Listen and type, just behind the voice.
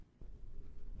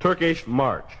Turkish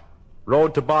March,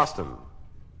 Road to Boston,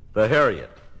 The Harriet.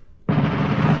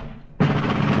 How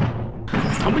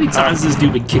many times has this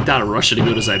dude been kicked out of Russia to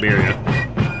go to Siberia?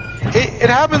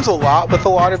 It happens a lot with a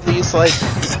lot of these, like,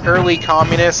 early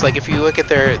communists. Like, if you look at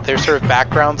their sort of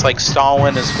backgrounds, like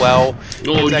Stalin as well.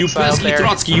 Oh, you pesky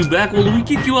Trotsky, you back? Well, we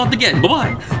kick you out again.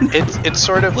 Bye-bye. It's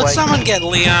sort of Would like... someone get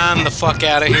Leon the fuck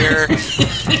out of here?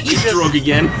 He's drunk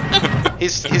again.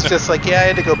 He's just like, yeah, I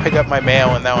had to go pick up my mail,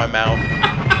 and now I'm out.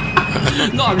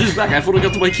 No, I'm just back. I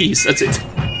forgot my keys. That's it.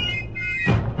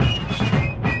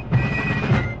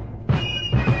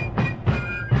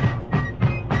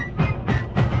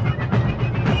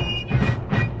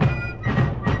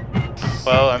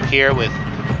 Well, I'm here with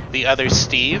the other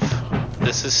Steve.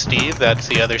 This is Steve. That's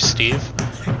the other Steve.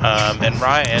 And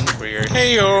Ryan, we're your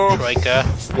Troika.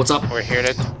 What's up? We're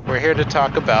here to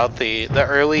talk about the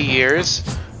early years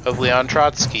of Leon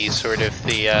Trotsky, sort of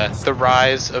the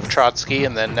rise of Trotsky,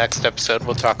 and then next episode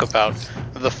we'll talk about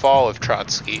the fall of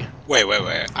Trotsky. Wait.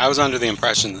 I was under the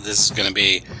impression that this is going to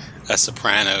be a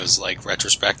Sopranos like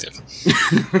retrospective.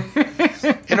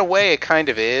 In a way, it kind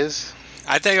of is.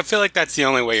 I feel like that's the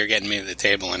only way you're getting me to the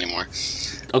table anymore.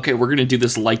 Okay, we're gonna do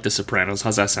this like The Sopranos.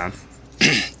 How's that sound?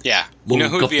 Yeah. You know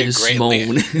who'd be a great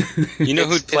Leon? You know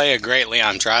who'd play a great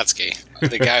Leon Trotsky?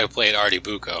 The guy who played Artie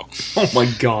Bucco. Oh my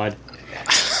god.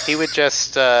 He would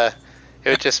just it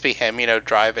would just be him,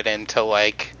 driving into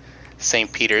like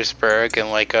St. Petersburg in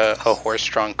like a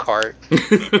horse-drawn cart. But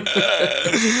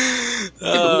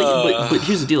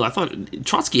here's the deal. I thought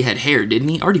Trotsky had hair, didn't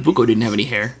he? Artie Bucco didn't have any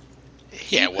hair.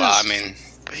 Yeah, well, I mean,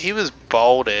 he was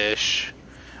baldish.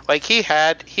 Like he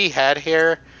had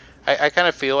hair. I kind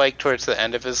of feel like towards the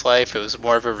end of his life, it was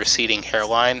more of a receding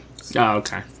hairline. Oh,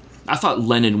 okay. I thought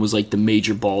Lenin was like the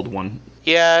major bald one.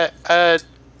 Yeah,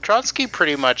 Trotsky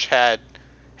pretty much had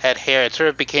hair. It sort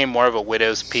of became more of a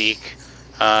widow's peak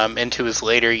into his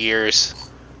later years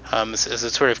as it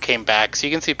sort of came back. So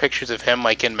you can see pictures of him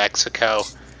like in Mexico,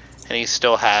 and he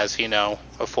still has, a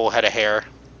full head of hair.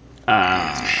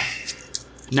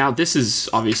 Now, this is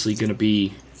obviously going to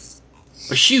be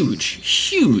a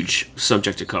huge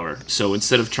subject to cover. So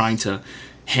instead of trying to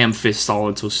ham-fist all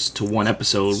into one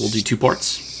episode, we'll do 2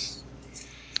 parts.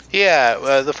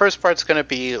 Yeah, the first part's going to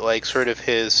be like sort of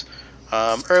his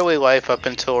early life up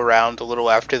until around a little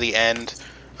after the end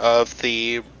of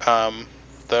the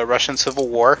Russian Civil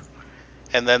War.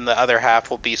 And then the other half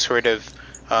will be sort of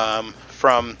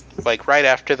from like right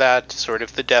after that, sort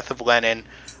of the death of Lenin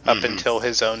up until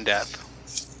his own death.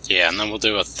 Yeah, and then we'll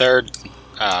do a third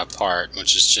part,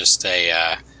 which is just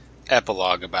a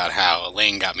epilogue about how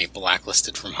Elaine got me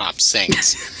blacklisted from Hop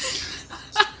Sings.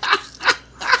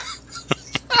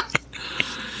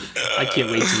 I can't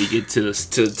wait till we get to this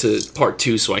to part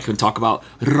 2 so I can talk about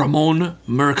Ramon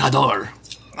Mercader.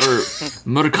 Or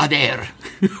Mercader.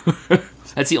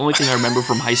 That's the only thing I remember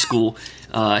from high school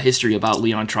history about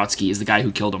Leon Trotsky is the guy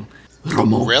who killed him.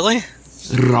 Ramon. Really?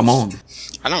 Ramon.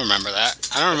 I don't remember that.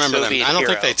 I don't remember them. I don't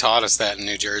think they taught us that in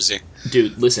New Jersey.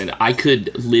 Dude, listen, I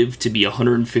could live to be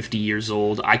 150 years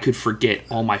old. I could forget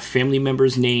all my family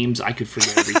members' names. I could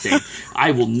forget everything. I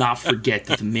will not forget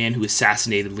that the man who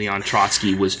assassinated Leon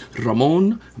Trotsky was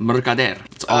Ramon Mercader.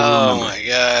 That's all I remember. Oh my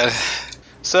god.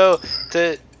 So,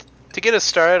 to get us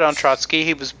started on Trotsky,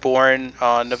 he was born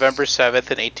on November 7th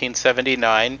in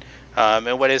 1879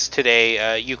 in what is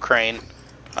today Ukraine.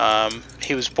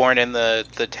 He was born in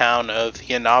the town of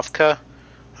Yanovka,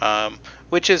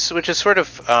 which is sort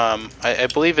of I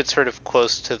believe it's sort of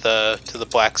close to the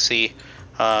Black Sea.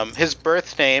 His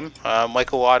birth name,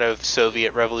 like a lot of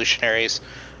Soviet revolutionaries,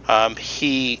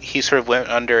 he sort of went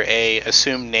under a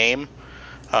assumed name,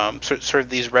 sort of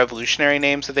these revolutionary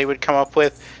names that they would come up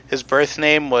with. His birth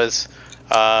name was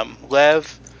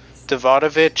Lev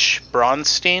Davidovich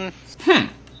Bronstein.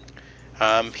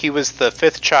 He was the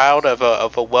 5th child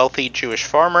of a wealthy Jewish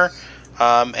farmer,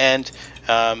 and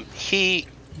he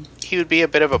would be a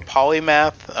bit of a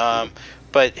polymath.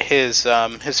 But his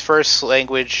first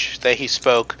language that he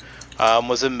spoke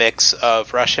was a mix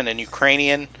of Russian and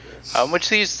Ukrainian, which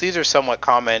these are somewhat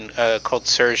common, called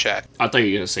Syrzhak. I thought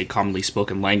you were going to say commonly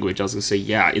spoken language. I was going to say,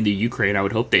 yeah, in the Ukraine, I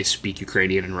would hope they speak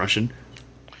Ukrainian and Russian.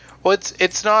 Well,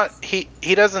 it's not, he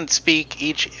doesn't speak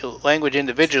each language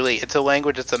individually. It's a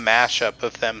language that's a mashup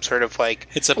of them, sort of like...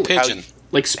 It's a pidgin.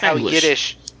 Like Spanglish. How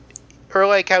Yiddish, or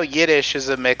like how Yiddish is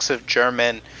a mix of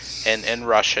German and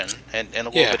Russian and a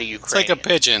little bit of Ukrainian. It's like a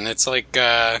pidgin. It's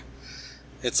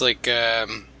like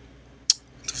the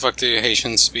fuck do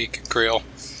Haitians speak? Creole?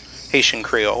 Haitian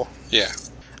Creole. Yeah.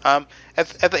 At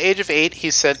the age of 8,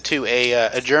 he's sent to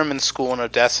a German school in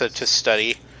Odessa to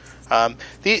study.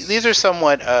 These are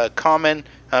somewhat common.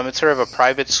 It's sort of a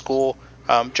private school.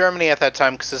 Germany at that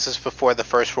time, because this is before the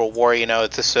First World War,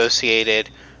 it's associated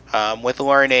with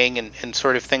learning and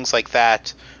sort of things like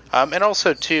that. And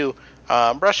also, too,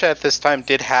 Russia at this time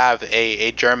did have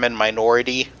a German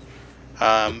minority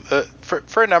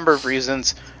for a number of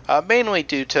reasons, mainly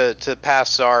due to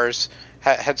past czars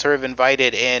had sort of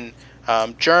invited in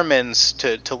Germans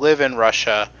to live in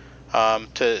Russia,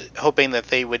 hoping that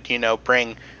they would,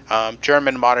 bring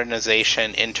German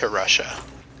modernization into Russia.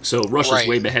 So Russia's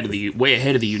way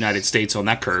ahead of the United States on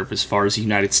that curve, as far as the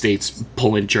United States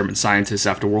pulling German scientists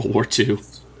after World War II.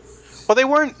 Well,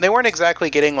 they weren't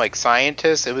exactly getting like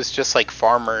scientists. It was just like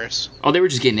farmers. Oh, they were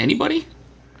just getting anybody?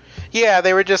 Yeah,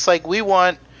 they were just like, we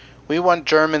want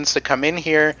Germans to come in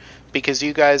here because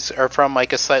you guys are from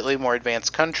like a slightly more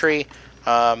advanced country.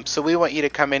 So we want you to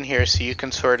come in here so you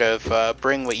can sort of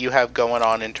bring what you have going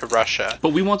on into Russia.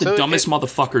 But we want the dumbest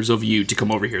motherfuckers of you to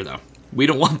come over here, though. We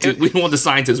don't want the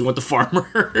scientists. We want the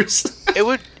farmers. It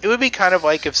would be kind of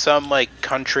like if some like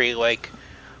country like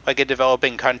a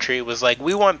developing country was like,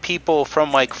 we want people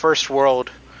from like first world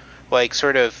like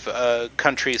sort of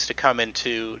countries to come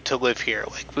to live here.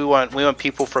 Like we want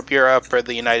people from Europe or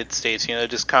the United States,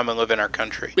 just come and live in our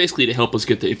country. Basically to help us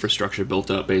get the infrastructure built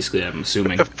up. Basically, I'm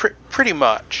assuming. Pretty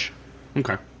much.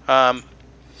 Okay.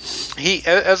 He,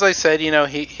 as I said,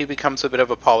 he becomes a bit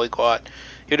of a polyglot.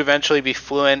 He would eventually be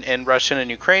fluent in Russian and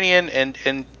Ukrainian,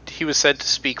 and he was said to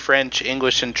speak French,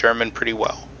 English, and German pretty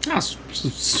well.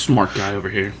 Smart guy over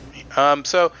here.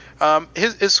 So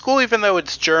his school, even though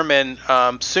it's German,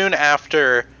 soon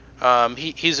after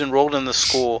he's enrolled in the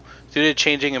school, due to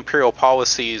changing imperial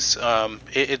policies,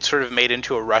 it's sort of made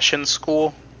into a Russian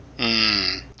school.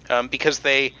 Because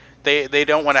they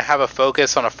don't want to have a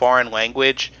focus on a foreign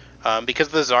language. Because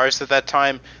the czars at that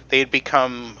time, they had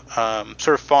become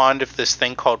sort of fond of this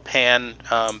thing called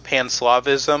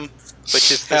Pan-Slavism,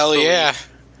 which is this belief.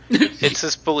 It's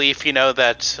this belief,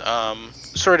 that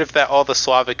sort of that all the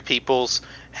Slavic peoples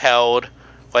held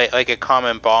like a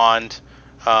common bond,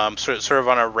 sort of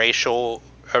on a racial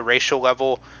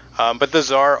level. But the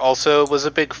czar also was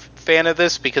a big fan of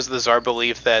this because the czar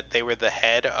believed that they were the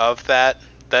head of that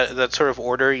sort of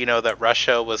order. That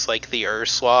Russia was like the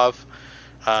Ur-Slav.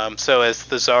 So as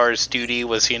the Tsar's duty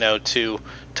was, to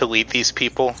lead these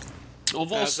people.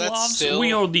 Of all Slavs,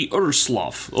 we are the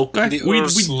Ur-Slav, okay? The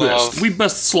Ur-Slav. We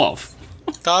best Slav.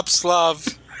 Top Slav.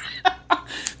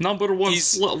 number one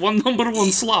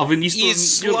Slav in Eastern Europe.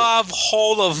 Slav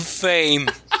Hall of Fame.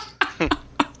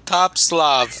 Top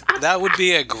Slav. That would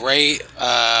be a great,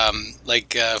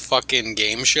 fucking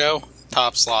game show.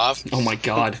 Top Slav. Oh my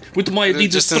god. With my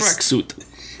Adidas tracksuit.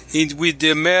 With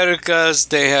the Americas,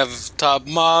 they have top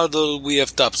model, we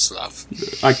have top Slav.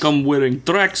 I come wearing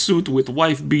tracksuit with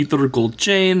wife beater, gold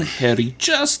chain, hairy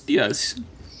chest, yes.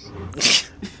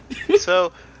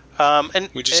 So, and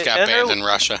we just got banned in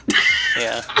Russia.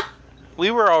 Yeah.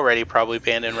 We were already probably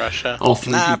banned in Russia. All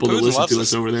three people that listen to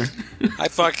us over there. I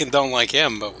fucking don't like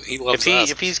him, but he loves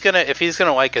us. If he's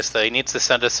gonna like us, though, he needs to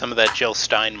send us some of that Jill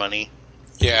Stein money.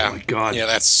 Yeah. Oh my god. Yeah,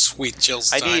 that's sweet Jill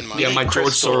Stein money. Yeah, my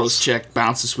George Soros check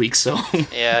bounced this week, so.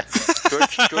 Yeah.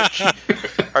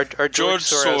 Our George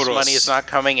Soros money is not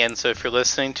coming in, so if you're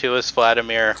listening to us,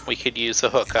 Vladimir, we could use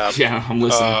a hookup. Yeah, I'm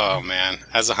listening. Oh, man.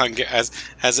 As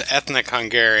an ethnic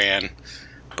Hungarian,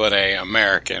 but a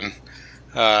American,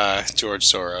 George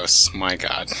Soros, my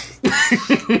god.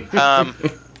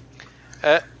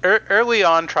 Early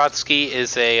on, Trotsky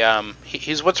is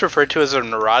he's what's referred to as a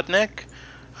Narodnik.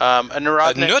 A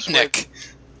Nutnik.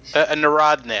 A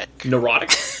Narodnik.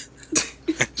 Neurotic?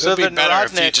 So it'd be better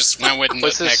if you just went with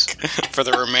Nutnik for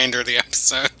the remainder of the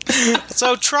episode.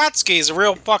 So Trotsky is a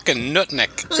real fucking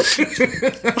Nutnik.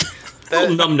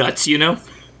 Little numbnuts,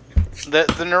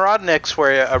 The Narodniks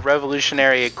were a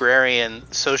revolutionary agrarian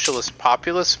socialist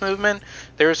populist movement.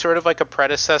 They were sort of like a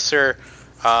predecessor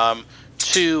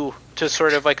to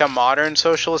sort of like a modern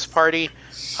socialist party.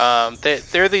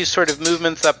 They're these sort of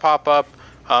movements that pop up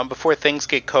before things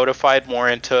get codified more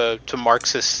into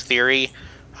Marxist theory,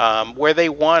 where they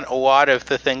want a lot of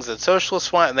the things that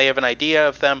socialists want, and they have an idea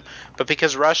of them, but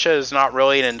because Russia is not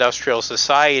really an industrial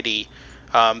society,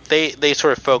 they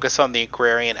sort of focus on the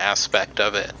agrarian aspect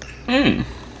of it.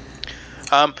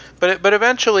 But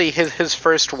eventually his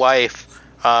first wife,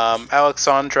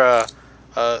 Alexandra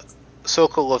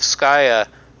Sokolovskaya,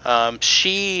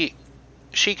 she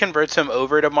converts him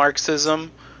over to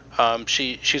Marxism.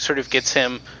 She sort of gets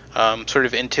him sort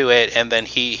of into it, and then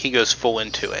he goes full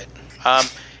into it.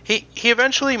 He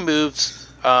eventually moves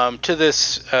to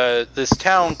this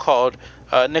town called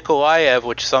Nikolaev,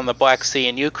 which is on the Black Sea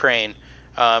in Ukraine,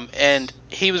 and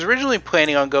he was originally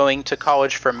planning on going to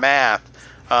college for math,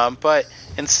 But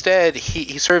instead,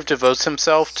 he sort of devotes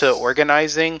himself to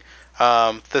organizing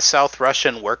the South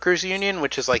Russian Workers' Union,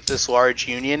 which is like this large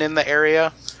union in the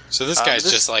area. So this guy's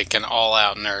just like an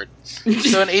all-out nerd.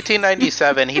 So in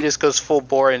 1897, he just goes full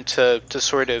bore into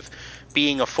sort of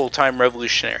being a full-time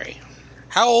revolutionary.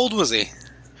 How old was he?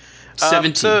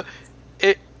 17.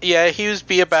 He was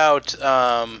be about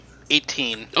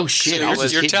 18. Oh shit! So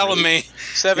you're telling me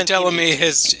 17.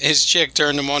 His chick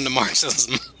turned him on to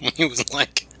Marxism when he was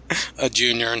like a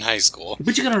junior in high school.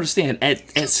 But you gotta understand,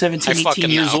 at 17, I 18 fucking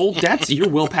years know. old, you're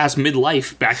well past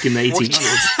midlife back in the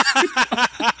 1800s.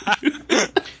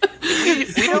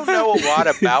 We don't know a lot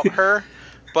about her,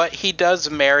 but he does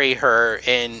marry her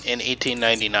in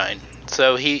 1899.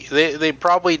 So they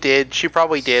probably did. She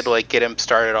probably did like get him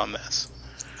started on this.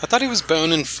 I thought he was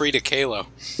boning Frida Kahlo.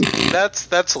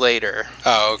 That's later.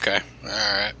 Oh, okay. All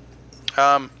right.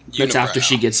 That's after Unibrow.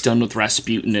 she gets done with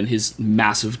Rasputin and his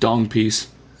massive dong piece.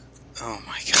 Oh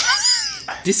my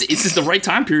god. This is the right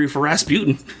time period for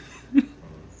Rasputin.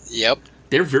 Yep.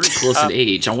 They're very close in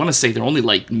age. I want to say they're only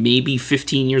like maybe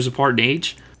 15 years apart in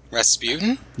age.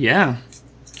 Rasputin? Yeah.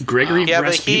 Gregory Yeah, but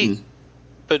Rasputin.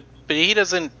 but he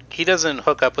doesn't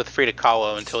hook up with Frida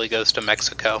Kahlo until he goes to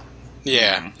Mexico.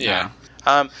 Yeah. Yeah.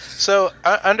 So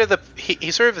under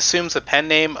he sort of assumes the pen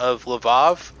name of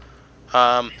Lvov,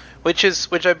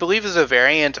 which I believe is a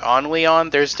variant on Leon.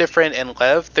 There's different in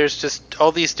Lev. There's just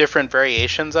all these different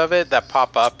variations of it that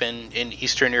pop up in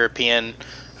Eastern European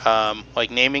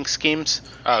like naming schemes.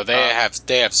 Oh, they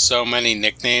have so many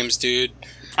nicknames, dude.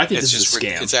 I think It's this just is a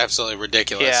scam. it's absolutely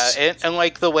ridiculous. Yeah, and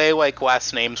like the way like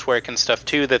last names work and stuff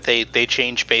too, that they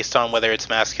change based on whether it's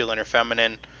masculine or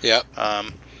feminine. Yep.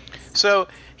 So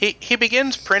he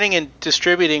begins printing and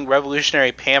distributing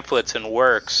revolutionary pamphlets and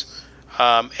works.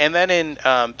 And then in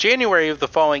January of the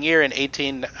following year, in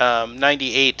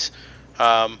 1898,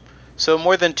 so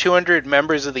more than 200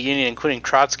 members of the Union, including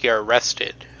Trotsky, are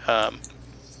arrested.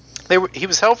 He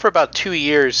was held for about 2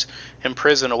 years in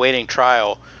prison awaiting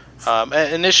trial,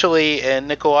 initially in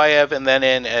Nikolaev and then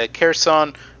in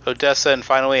Kherson, Odessa, and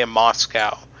finally in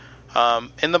Moscow.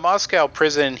 In the Moscow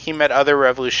prison, he met other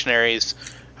revolutionaries,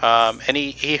 and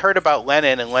he heard about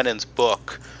Lenin and Lenin's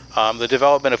book, The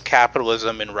Development of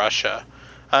Capitalism in Russia.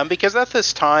 Because at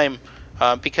this time,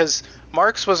 because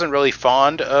Marx wasn't really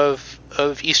fond of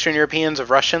Eastern Europeans, of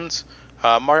Russians,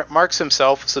 Marx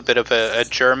himself was a bit of a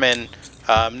German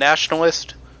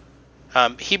nationalist.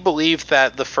 He believed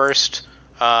that the first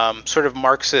sort of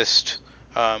Marxist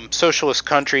socialist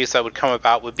countries that would come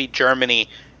about would be Germany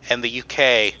and the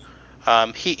UK.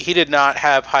 He did not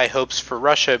have high hopes for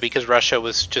Russia because Russia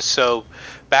was just so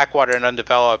backwater and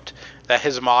undeveloped that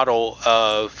his model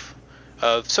of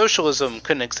socialism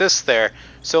couldn't exist there.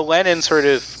 So Lenin sort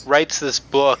of writes this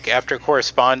book after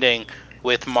corresponding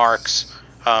with Marx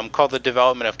called The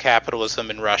Development of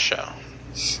Capitalism in Russia.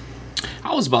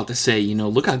 I was about to say,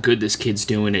 look how good this kid's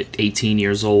doing at 18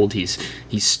 years old. He's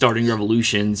starting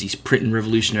revolutions. He's printing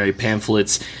revolutionary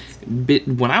pamphlets. But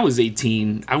when I was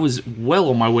 18, I was well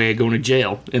on my way of going to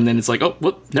jail. And then it's like, oh,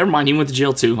 well, never mind. He went to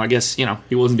jail too. I guess,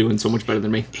 he wasn't doing so much better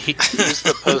than me. He's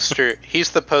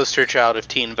the poster child of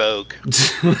Teen Vogue.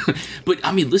 But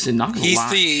I mean, listen, not gonna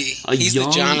lie. He's the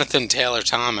Jonathan Taylor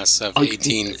Thomas of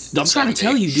 18. I'm trying to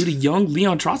tell you, dude, a young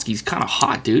Leon Trotsky's kind of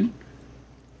hot, dude.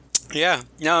 Yeah.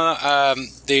 No,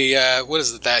 what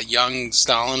is it, that young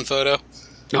Stalin photo?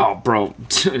 Oh, bro.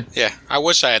 Yeah, I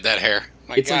wish I had that hair.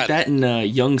 My It's God. like that in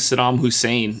young Saddam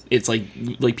Hussein. It's like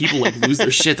people like lose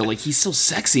their shit. They're like, he's so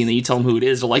sexy, and then you tell them who it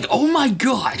is. They're like, oh my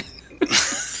god.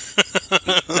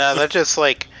 No, that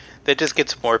just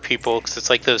gets more people because it's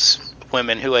like those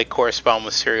women who like correspond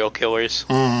with serial killers.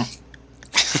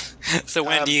 So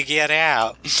when do you get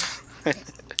out?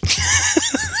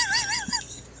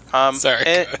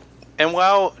 Sorry. And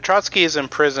while Trotsky is in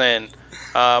prison,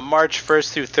 March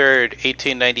 1st through 3rd,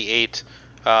 1898,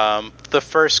 the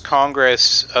first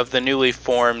Congress of the newly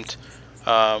formed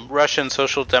Russian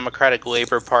Social Democratic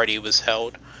Labor Party was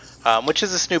held, which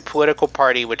is this new political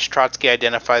party which Trotsky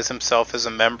identifies himself as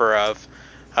a member of.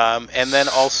 And then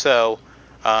also,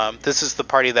 this is the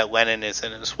party that Lenin is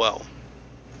in as well.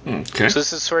 Okay. So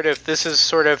this is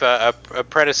sort of a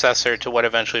predecessor to what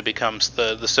eventually becomes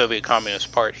the Soviet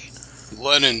Communist Party.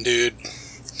 Lenin, dude.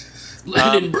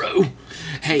 Lenin, bro.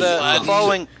 Hey, The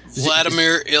following.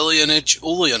 Vladimir Ilyinich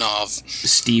Ulyanov.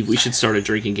 Steve, we should start a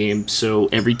drinking game. So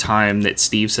every time that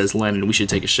Steve says Lenin, we should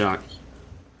take a shot.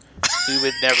 We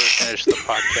would never finish the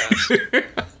podcast.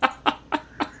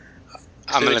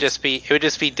 It would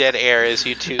just be dead air as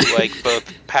you two like both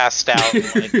passed out and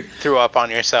like threw up on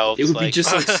yourselves. It would be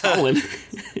just like Stalin.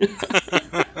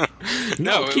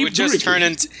 No, it keep would just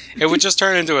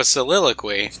turn into a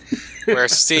soliloquy where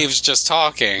Steve's just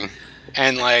talking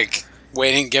and like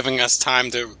waiting, giving us time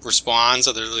to respond.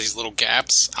 So there's these little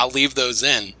gaps. I'll leave those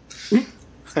in.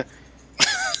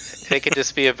 It could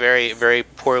just be a very, very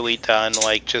poorly done,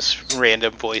 like, just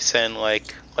random voice in,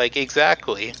 like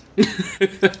exactly.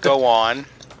 Go on.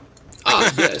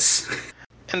 Yes.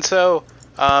 And so,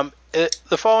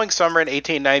 the following summer in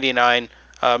 1899,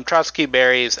 Trotsky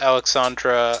marries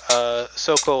Alexandra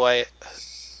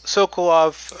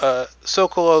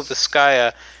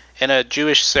Sokolovskaya in a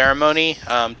Jewish ceremony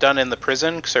done in the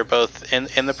prison, because they're both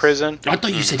in the prison. I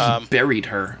thought you said he buried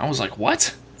her. I was like,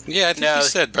 what? Yeah, I think you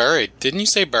said buried. Didn't you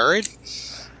say buried?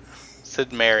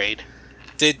 Said married.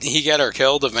 Did he get her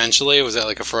killed eventually? Was that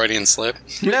like a Freudian slip?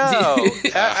 No,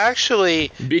 actually...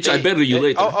 Bitch, I bury you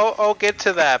later. I'll get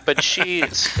to that, but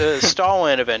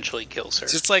Stalin eventually kills her.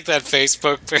 Just like that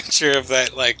Facebook picture of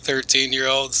that like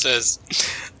 13-year-old says,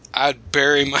 "I'd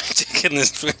bury my dick in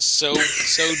this bitch so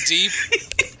deep.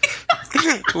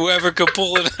 Whoever could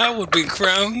pull it out would be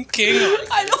crowned king."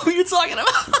 I know what you're talking about.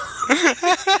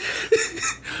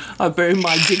 I buried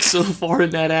my dick so far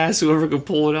in that ass, whoever could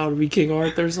pull it out would be King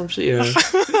Arthur or some shit. Yeah.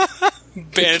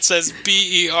 Band says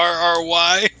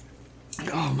BERRY.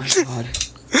 Oh my god.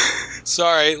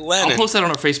 Sorry, Lennon. I'll post that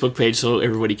on our Facebook page so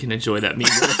everybody can enjoy that meme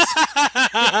with us.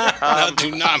 No,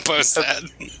 do not post that.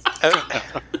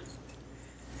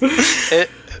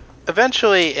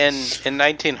 Eventually, in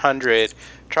 1900,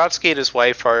 Trotsky and his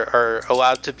wife are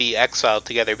allowed to be exiled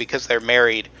together because they're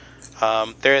married.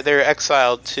 They're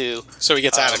exiled to. So he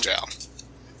gets out of jail.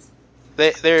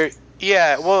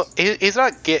 He's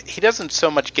not he doesn't so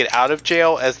much get out of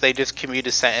jail as they just commute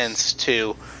a sentence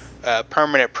to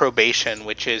permanent probation,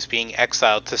 which is being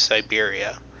exiled to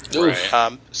Siberia. Right.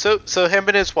 So him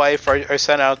and his wife are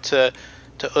sent out to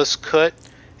Uskut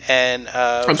and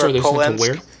I'm sorry, they're sent to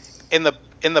where? in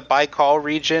the Baikal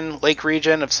region, lake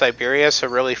region of Siberia, so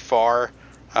really far.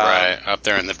 Right, up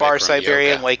there in the far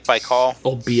Siberian Yoga. Lake Baikal.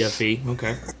 Oh, BFE.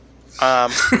 Okay.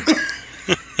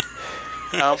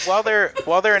 While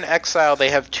they're in exile, they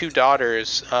have two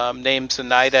daughters named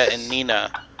Zenaida and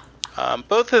Nina.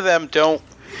 Both of them don't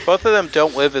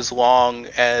live as long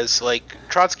as, like,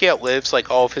 Trotsky outlives like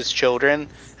all of his children,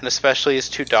 and especially his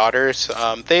two daughters.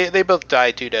 They both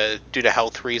died due to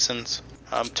health reasons,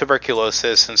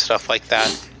 tuberculosis and stuff like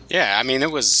that. Yeah, I mean, there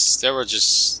was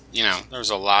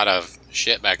a lot of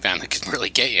shit back then that could really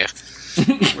get you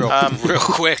real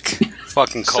quick.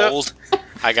 Fucking cold.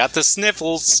 I got the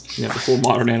sniffles. Yeah, before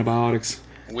modern antibiotics.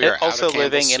 We're also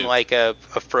living in like a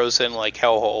frozen like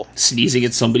hellhole. Sneezing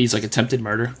at somebody's like attempted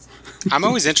murder. I'm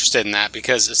always interested in that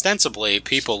because ostensibly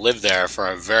people lived there for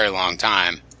a very long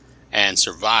time and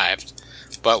survived.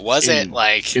 But was it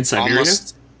like in Siberia?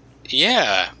 Almost?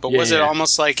 Yeah, but was it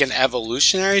almost like an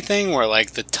evolutionary thing where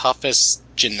like the toughest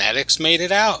genetics made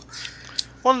it out?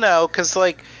 Well, no, because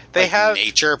like they have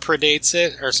nature predates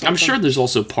it or something. I'm sure there's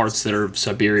also parts that are of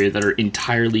Siberia that are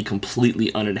entirely,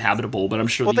 completely uninhabitable, but I'm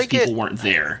sure these people weren't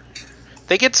there.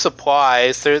 They get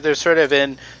supplies. They're sort of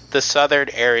in the southern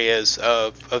areas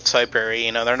of Siberia.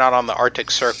 You know, they're not on the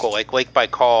Arctic Circle. Like Lake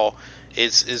Baikal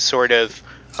is sort of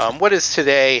what is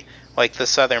today like the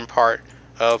southern part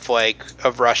of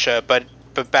Russia, but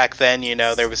back then, you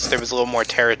know, there was a little more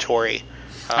territory.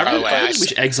 I really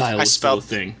wish exile was still a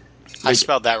thing. I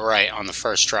spelled that right on the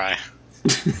first try.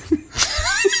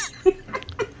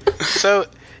 So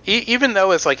even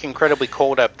though it's like incredibly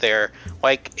cold up there,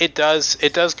 like it does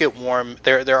get warm.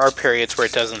 There are periods where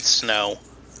it doesn't snow.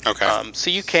 Okay. So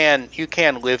you can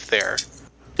live there.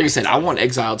 Like I said, I want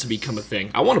exile to become a thing.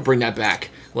 I want to bring that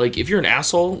back. Like, if you're an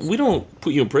asshole, we don't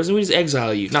put you in prison. We just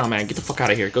exile you. Nah, man, get the fuck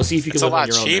out of here. Go see if you can live on your own.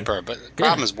 It's a lot cheaper, but the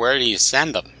problem is, where do you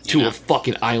send them? To a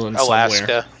fucking island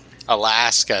somewhere.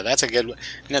 Alaska. That's a good one.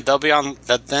 They'll be on.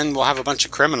 Then we'll have a bunch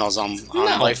of criminals on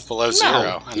Life Below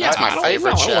Zero, and that's my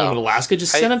favorite show. I don't want Alaska.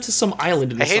 Just send them to some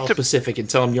island in the South Pacific and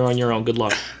tell them you're on your own. Good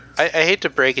luck. I hate to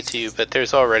break it to you, but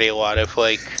there's already a lot of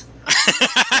like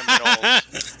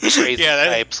crazy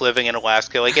types living in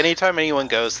Alaska. Like anytime anyone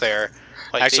goes there,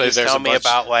 like they just tell me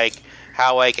about like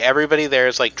how like everybody there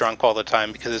is like drunk all the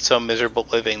time because it's so miserable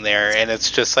living there, and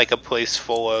it's just like a place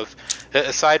full of,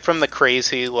 aside from the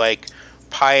crazy like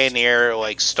pioneer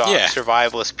like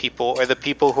survivalist people or the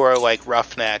people who are like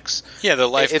roughnecks. Yeah, the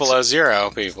Life Below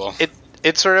Zero people.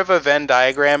 It's sort of a Venn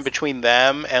diagram between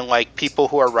them and like people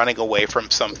who are running away from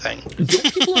something.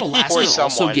 Don't people in Alaska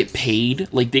also get paid?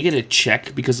 Like they get a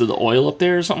check because of the oil up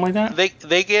there or something like that?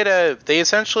 They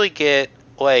essentially get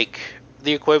like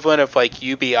the equivalent of like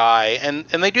UBI, and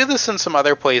they do this in some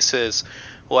other places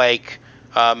like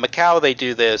Macau. They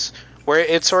do this where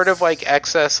it's sort of like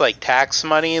excess like tax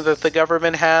money that the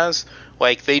government has.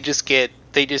 Like they just get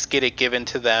it given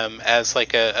to them as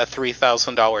like a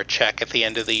 $3,000 check at the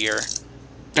end of the year.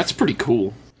 That's pretty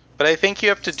cool. But I think you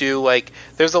have to do like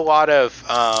there's a lot of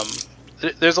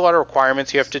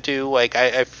requirements you have to do. Like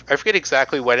I forget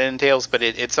exactly what it entails, but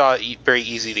it's all very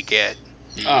easy to get.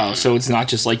 Oh, so it's not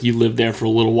just like you live there for a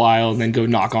little while and then go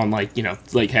knock on like, you know,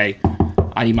 like, hey,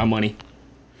 I need my money.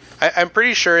 I'm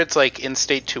pretty sure it's like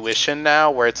in-state tuition now,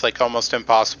 where it's like almost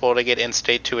impossible to get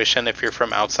in-state tuition if you're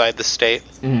from outside the state.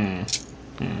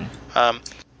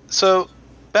 So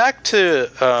back to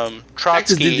Trotsky. Back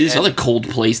to this other cold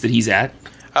place that he's at.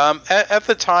 At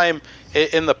the time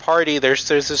in the party, there's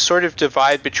this sort of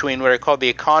divide between what are called the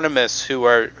economists, who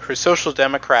are social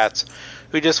democrats,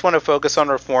 who just want to focus on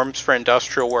reforms for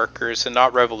industrial workers and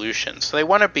not revolutions. So they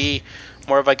want to be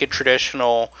more of like a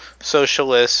traditional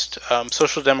socialist,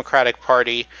 social democratic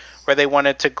party, where they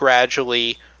wanted to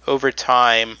gradually, over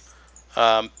time,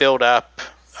 build up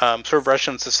sort of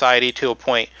Russian society to a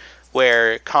point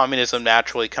where communism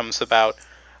naturally comes about.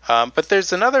 But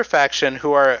there's another faction who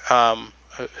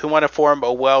want to form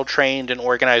a well-trained and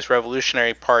organized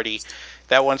revolutionary party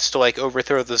that wants to like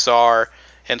overthrow the Tsar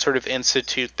and sort of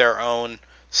institute their own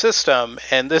system,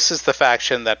 and this is the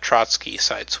faction that Trotsky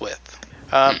sides with.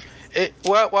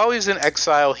 While he's in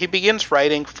exile, he begins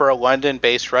writing for a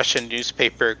London-based Russian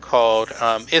newspaper called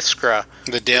Iskra,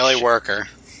 The Daily Worker,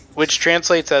 which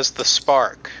translates as the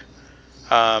Spark.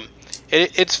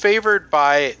 It's favored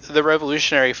by the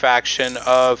revolutionary faction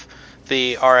of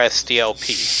the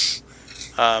RSDLP.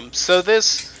 So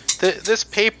this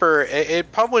paper,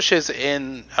 it publishes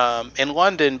in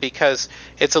London because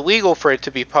it's illegal for it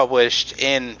to be published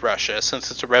in Russia,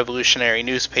 since it's a revolutionary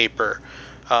newspaper.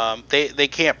 They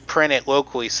can't print it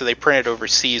locally, so they print it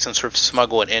overseas and sort of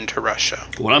smuggle it into Russia.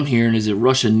 What I'm hearing is that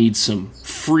Russia needs some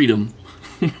freedom.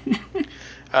 In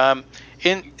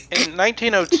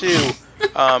 1902,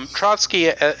 Trotsky,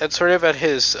 at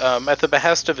the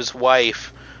behest of his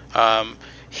wife,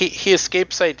 he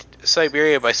escaped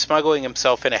Siberia by smuggling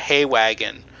himself in a hay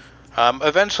wagon.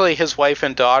 Eventually, his wife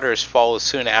and daughters follow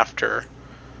soon after.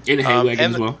 In a hay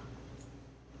wagon as well?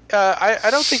 I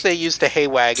don't think they used a hay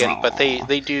wagon, but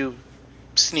they do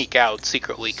sneak out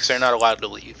secretly because they're not allowed to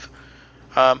leave.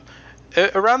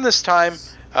 Around this time,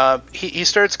 he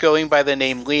starts going by the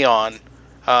name Leon,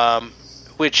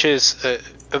 which is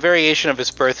a variation of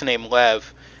his birth name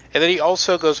Lev, and then he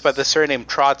also goes by the surname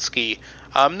Trotsky.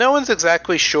 No one's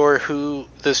exactly sure who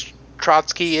this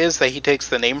Trotsky is that he takes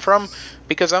the name from,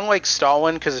 because unlike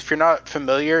Stalin, because if you're not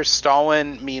familiar,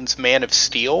 Stalin means man of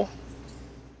steel.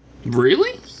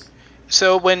 Really?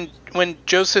 So when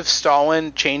Joseph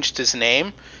Stalin changed his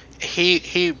name,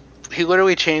 he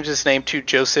literally changed his name to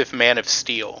Joseph Man of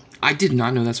Steel. I did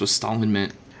not know that's what Stalin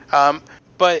meant.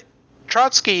 But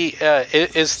Trotsky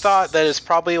is thought that is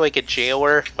probably like a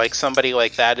jailer, like somebody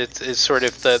like that. It's sort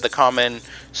of the common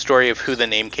story of who the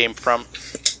name came from.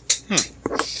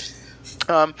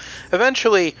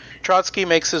 Eventually, Trotsky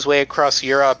makes his way across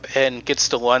Europe and gets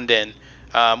to London,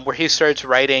 where he starts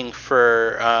writing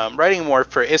more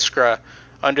for Iskra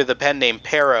under the pen name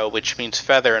Pero, which means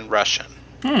feather in Russian.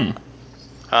 One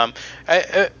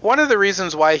of the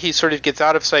reasons why he sort of gets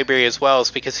out of Siberia as well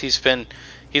is because he's been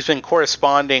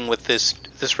corresponding with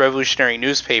this revolutionary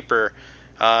newspaper,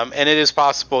 and it is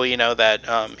possible,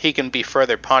 that he can be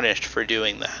further punished for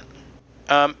doing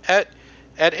that.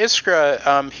 At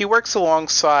Iskra, he works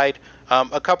alongside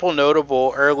a couple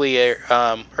notable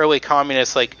early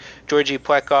communists like Georgy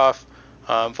Plekhanov,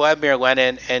 Vladimir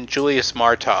Lenin, and Julius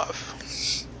Martov.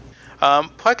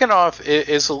 Plekhanov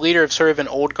is the leader of sort of an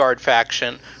old guard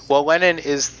faction, while Lenin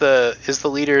is the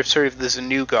leader of sort of this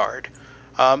new guard.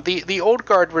 The old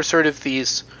guard were sort of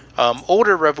these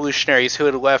older revolutionaries who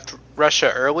had left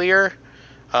Russia earlier,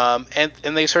 and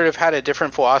they sort of had a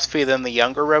different philosophy than the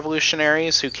younger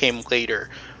revolutionaries who came later.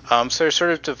 So they're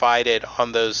sort of divided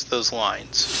on those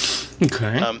lines.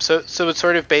 Okay. So it's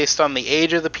sort of based on the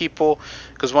age of the people,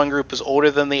 because one group is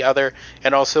older than the other,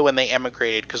 and also when they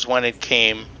emigrated, because one had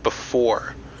came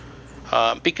before.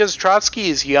 Because Trotsky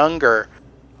is younger,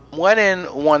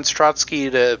 Lenin wants Trotsky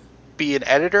to be an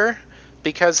editor,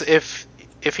 because if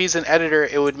he's an editor,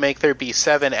 it would make there be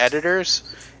 7 editors,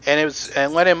 and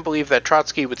Lenin believed that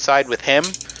Trotsky would side with him.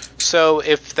 So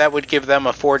if that would give them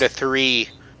a 4-3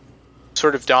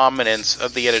 sort of dominance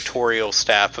of the editorial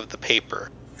staff of the paper.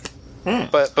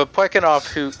 But Plekhanov,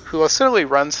 who ostensibly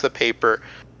runs the paper,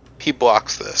 he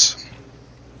blocks this.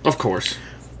 Of course.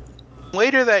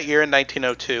 Later that year in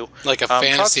 1902, like a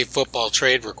fantasy football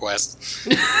trade request.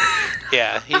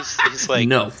 Yeah, he's like,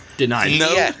 no, Denied.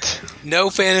 No, Yet.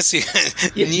 no fantasy.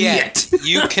 Yet.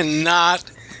 You cannot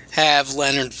have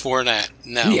Leonard Fournette.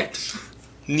 No. Yet.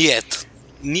 Niet.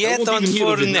 I Niet won't on even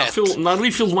hear of it. Fournette. Now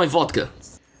refill my vodka.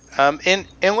 In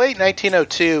late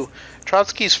 1902,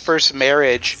 Trotsky's first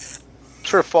marriage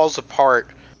sort of falls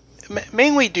apart,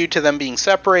 mainly due to them being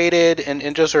separated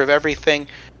and just sort of everything.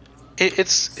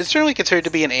 It's certainly considered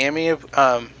to be an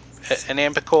amicable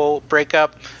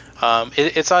breakup.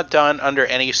 It's not done under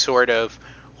any sort of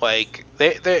like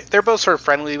they're both sort of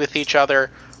friendly with each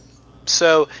other,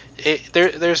 so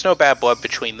there's no bad blood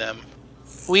between them.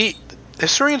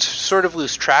 Historians sort of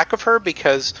lose track of her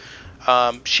because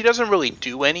she doesn't really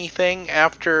do anything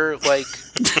after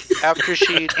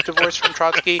she divorced from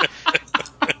Trotsky.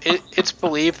 It's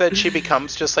believed that she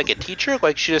becomes just like a teacher,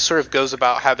 like she just sort of goes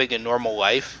about having a normal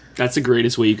life. That's the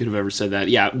greatest way you could have ever said that.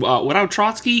 Yeah, without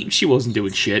Trotsky, she wasn't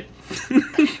doing shit.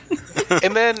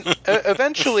 And then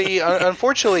eventually,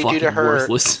 unfortunately, due to her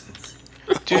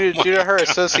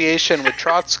association with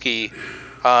Trotsky,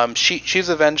 she's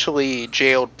eventually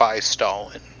jailed by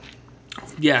Stalin.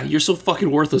 Yeah, you're so fucking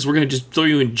worthless. We're gonna just throw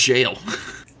you in jail.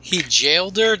 He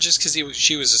jailed her just because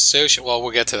she was associated. Well,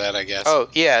 we'll get to that, I guess. Oh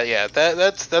yeah.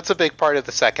 That's a big part of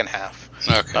the second half.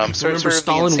 Okay. Remember,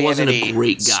 Stalin wasn't a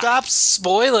great guy. Stop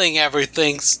spoiling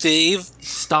everything, Steve.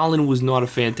 Stalin was not a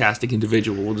fantastic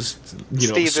individual. We'll just,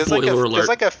 Steve, spoiler alert. There's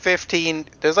like a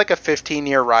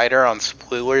 15-year rider on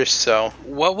spoilers. So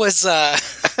what was who's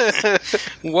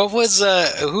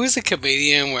the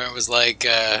comedian where it was like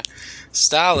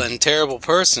Stalin, terrible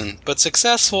person but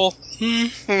successful?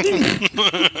 It's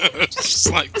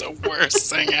just like the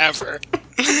worst thing ever.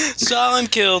 Stalin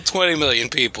killed 20 million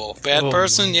people. Bad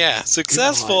person, yeah.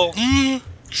 Successful. I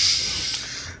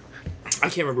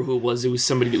can't remember who it was. It was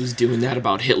somebody that was doing that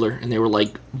about Hitler, and they were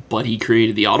like, "But he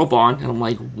created the Autobahn," and I'm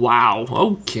like, "Wow,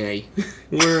 okay,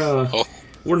 we're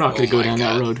not going to go down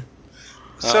that road."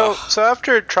 So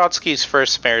after Trotsky's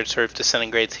first marriage sort of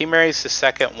disintegrates, he marries his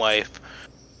second wife,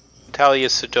 Natalia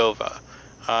Sedova,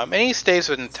 and he stays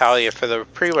with Natalia for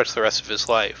pretty much the rest of his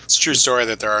life. It's a true story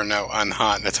that there are no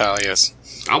unhot Natalias.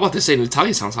 I'm about to say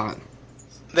Natalia sounds hot.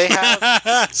 They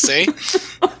have See?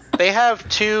 They have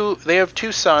two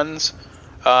sons,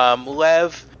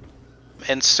 Lev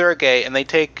and Sergei, and they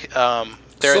take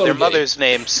their mother's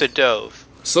name, Sedov.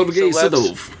 Sergei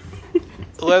Sedov.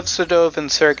 Lev Sedov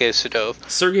and Sergei Sedov.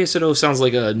 Sergei Sedov sounds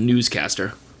like a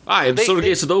newscaster. Hi, I'm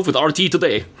Sergei Sedov with RT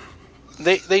Today.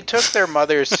 They took their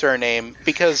mother's surname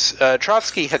because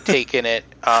Trotsky had taken it.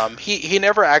 He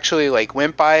never actually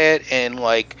went by it in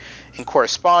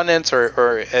correspondence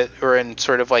or in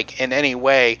sort of in any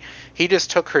way. He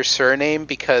just took her surname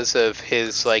because of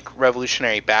his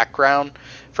revolutionary background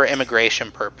for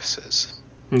immigration purposes.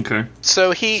 Okay.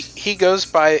 So he goes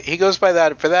by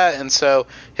that for that, and so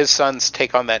his sons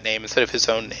take on that name instead of his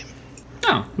own name.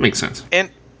 Oh, makes sense. In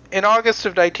August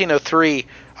of 1903,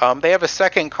 they have a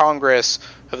second Congress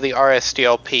of the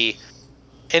RSDLP,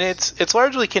 and it's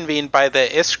largely convened by the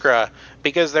Iskra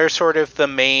because they're sort of the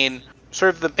main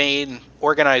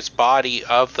organized body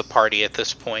of the party at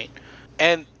this point.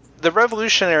 And the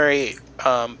revolutionary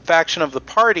faction of the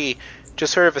party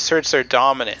just sort of asserts their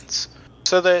dominance.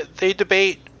 So they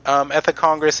debate at the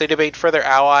Congress. They debate further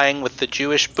allying with the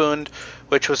Jewish Bund,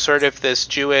 which was sort of this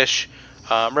Jewish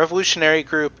revolutionary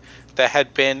group that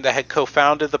had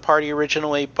co-founded the party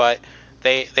originally, but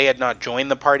they had not joined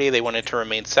the party. They wanted to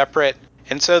remain separate.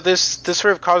 And so this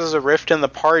sort of causes a rift in the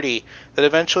party that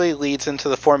eventually leads into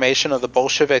the formation of the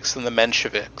Bolsheviks and the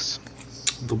Mensheviks.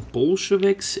 The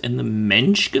Bolsheviks and the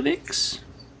Mensheviks?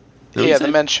 Yeah, the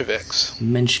Mensheviks.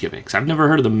 Mensheviks. I've never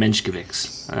heard of the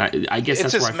Mensheviks. I guess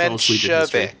it's that's where I fell asleep in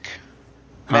history.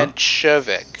 Huh?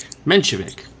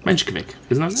 Menshevik.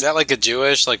 Isn't that? Is that like a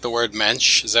Jewish, the word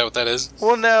mensch? Is that what that is?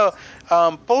 Well, no.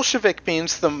 Bolshevik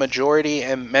means the majority,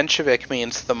 and Menshevik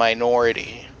means the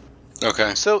minority.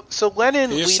 Okay. So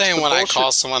Lenin. You're saying when I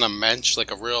call someone a mensch, a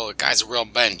guy's a real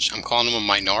mensch, I'm calling him a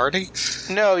minority?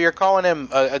 No, you're calling him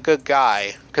a good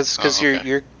guy because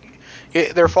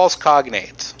they're false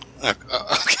cognates.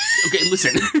 Okay. Okay,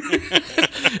 listen.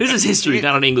 This is history,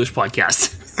 not an English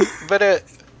podcast. But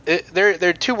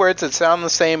they're two words that sound the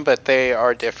same, but they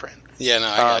are different. Yeah, no,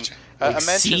 I got you. A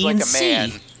mensch is like a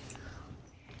man.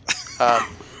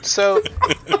 So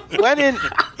Lenin.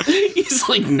 He's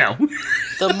like, no.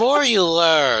 The more you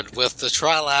learn with the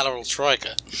trilateral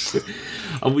troika.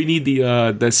 We need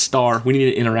the star. We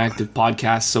need an interactive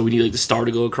podcast, so we need the star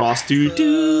to go across.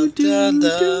 Dun,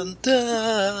 dun,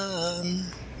 dun.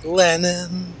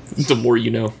 Lenin. The more you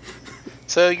know.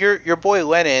 So your boy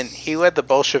Lenin, he led the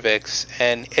Bolsheviks,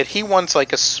 and he wants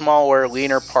a smaller,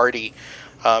 leaner party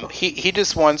He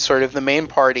just wants sort of the main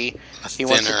party. He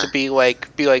wants it to be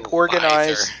like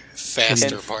organized,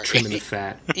 faster and party. Trimming the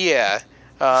fat. Yeah.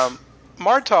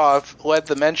 Martov led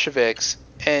the Mensheviks,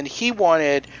 and he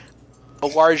wanted a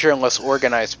larger and less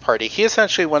organized party. He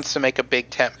essentially wants to make a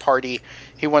big tent party.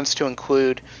 He wants to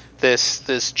include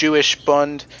this Jewish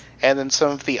Bund and then some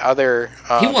of the other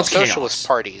He wants socialist chaos.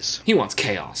 parties. He wants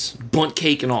chaos. Bunt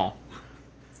cake and all.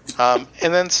 And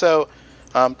then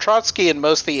Trotsky and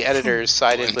most of the editors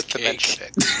sided Bund with the cake.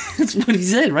 Mensheviks. That's what he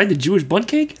said, right? The Jewish bunt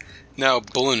cake? No,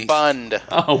 Bund, Bund.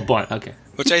 Oh, bunt. Okay.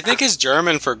 which I think is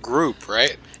German for group,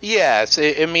 right? Yes,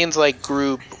 it means like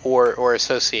group or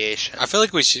association. I feel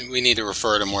like we need to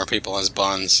refer to more people as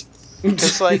buns.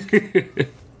 Because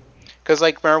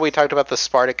remember we talked about the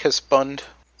Spartacus Bund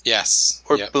Yes.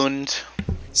 or Yep. Bund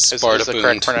is the Sparta correct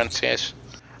Bund. pronunciation.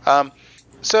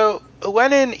 So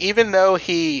Lenin, even though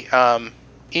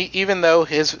even though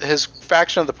his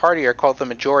faction of the party are called the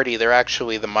majority, they're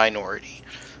actually the minority,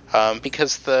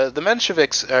 because the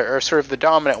Mensheviks are sort of the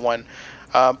dominant one.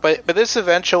 But this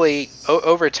eventually,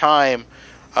 over time,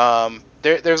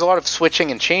 there's a lot of switching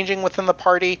and changing within the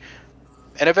party,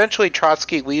 and eventually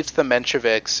Trotsky leaves the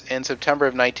Mensheviks in September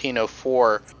of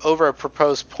 1904 over a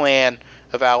proposed plan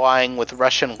of allying with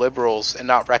Russian liberals and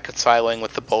not reconciling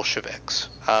with the Bolsheviks.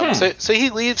 So he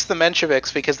leaves the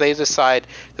Mensheviks because they decide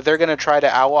that they're going to try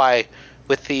to ally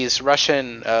with these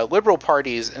Russian liberal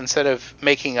parties instead of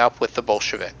making up with the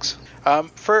Bolsheviks.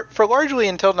 For largely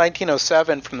until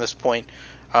 1907 from this point,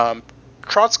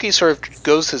 Trotsky sort of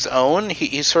goes his own.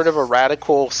 He's sort of a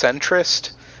radical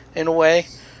centrist in a way.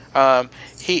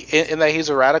 In that he's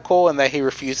a radical and that he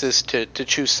refuses to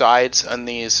choose sides on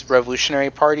these revolutionary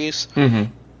parties.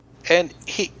 Mm-hmm. And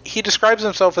he describes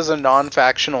himself as a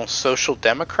non-factional social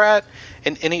democrat,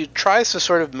 and he tries to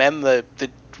sort of mend the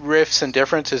rifts and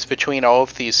differences between all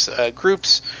of these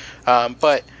groups,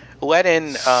 but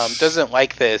Lenin doesn't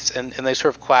like this, and they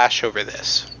sort of clash over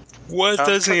this. What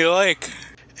doesn't he like?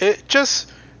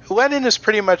 Lenin is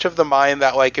pretty much of the mind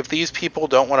that, like, if these people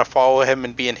don't want to follow him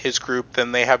and be in his group,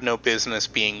 then they have no business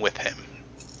being with him.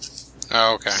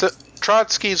 Oh, okay. So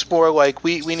Trotsky's more like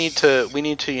we need to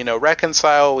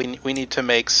reconcile. We need to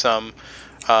make some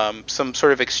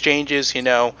sort of exchanges.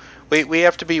 We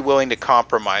have to be willing to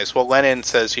compromise. Well, Lenin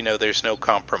says there's no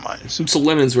compromise. So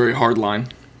Lenin's very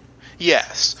hardline.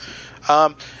 Yes.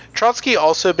 Trotsky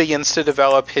also begins to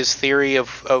develop his theory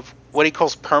of what he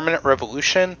calls permanent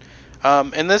revolution.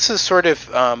 And this is sort of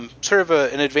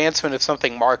an advancement of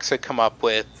something Marx had come up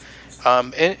with.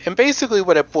 And basically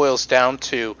what it boils down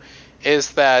to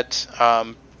is that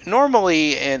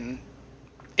normally in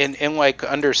like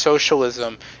under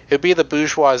socialism, it would be the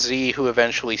bourgeoisie who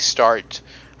eventually start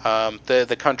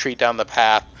the country down the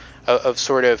path of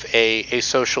sort of a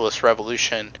socialist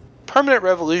revolution. Permanent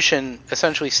revolution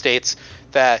essentially states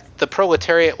that the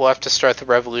proletariat will have to start the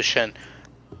revolution.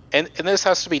 And this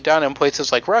has to be done in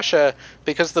places like Russia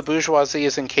because the bourgeoisie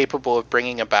is incapable of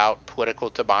bringing about political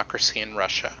democracy in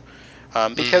Russia.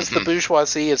 Because the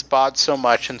bourgeoisie is bought so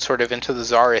much and sort of into the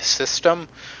czarist system,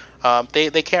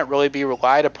 they can't really be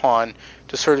relied upon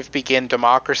to sort of begin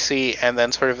democracy and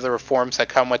then sort of the reforms that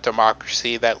come with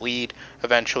democracy that lead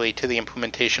eventually to the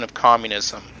implementation of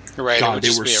communism. Right, God, it would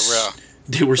just be a real...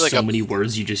 There were like so a- many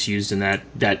words you just used in that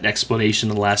explanation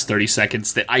in the last 30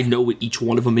 seconds that I know what each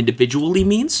one of them individually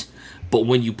means, but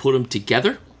when you put them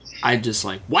together, I'm just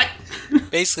like, what?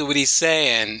 Basically, what he's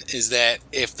saying is that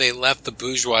if they left the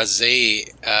bourgeoisie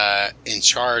in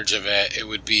charge of it, it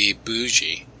would be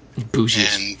bougie. Bougie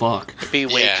as And- fuck. Be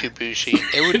way Yeah. too bougie.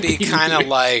 It would be kind of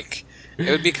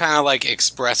like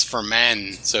Express for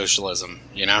Men socialism,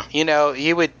 you know?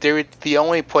 The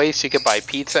only place you could buy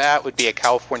pizza at would be a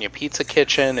California Pizza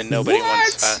Kitchen, and nobody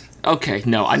wants that. Okay,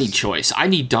 no, I need choice. I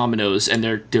need Domino's and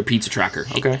their pizza tracker,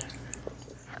 okay?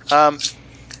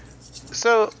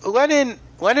 So Lenin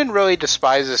really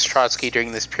despises Trotsky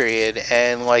during this period,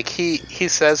 and like he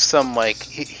says some like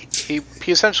he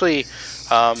essentially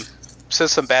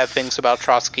says some bad things about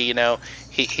Trotsky.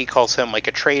 He calls him like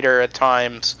a traitor at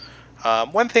times.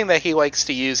 One thing that he likes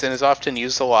to use and is often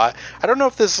used a lot, I don't know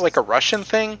if this is like a Russian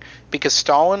thing, because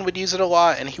Stalin would use it a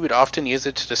lot, and he would often use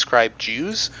it to describe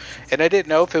Jews. And I didn't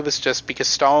know if it was just because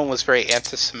Stalin was very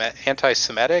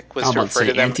anti-Semitic, was I'm to about to refer to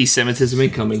say them. anti-Semitism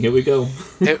incoming. Here we go.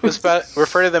 It was about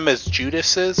refer to them as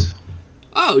Judases.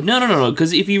 Oh, no,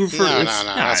 because if you refer... No, it's-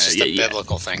 that's just a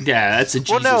biblical thing. Yeah, that's a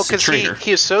Jesus, Well, no, a because traitor.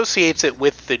 he associates it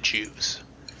with the Jews.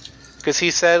 Because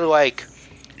he said, like...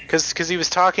 Because he was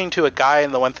talking to a guy,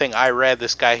 and the one thing I read,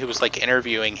 this guy who was, like,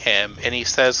 interviewing him, and he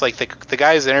says, like, the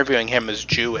guy who's interviewing him is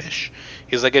Jewish.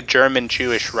 He's like a German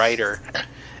Jewish writer.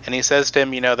 And he says to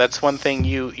him, you know, that's one thing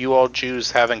you all Jews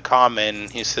have in common.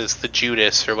 He says the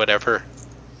Judas or whatever.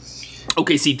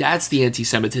 Okay, see, that's the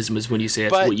anti-Semitism is when you say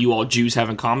that's But- what you all Jews have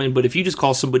in common. But if you just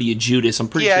call somebody a Judas, I'm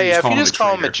pretty sure Yeah, you yeah. just If you call just him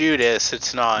call him a traitor. Judas,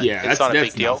 it's not. Yeah, it's not a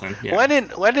that's big deal. nothing, yeah.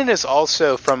 Lenin is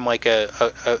also from like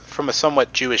from a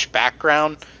somewhat Jewish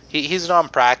background. He's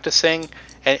non-practicing,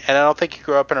 and I don't think he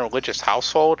grew up in a religious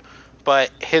household.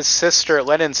 But his sister,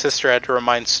 Lenin's sister, had to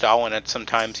remind Stalin at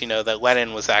sometimes, you know, that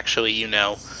Lenin was actually, you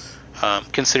know,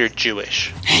 considered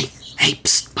Jewish. Hey,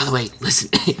 psst, by the way, listen.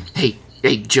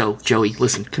 Hey, Joey,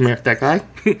 listen, come here, that guy.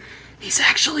 He's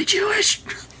actually Jewish.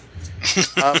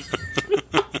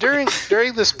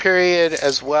 During this period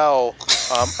as well,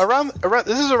 around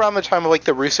this is around the time of like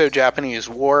the Russo-Japanese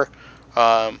War.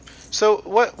 So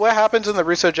what happens in the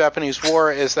Russo-Japanese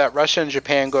War is that Russia and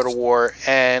Japan go to war,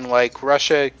 and like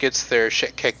Russia gets their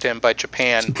shit kicked in by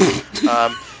Japan.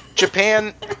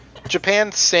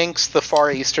 Japan sinks the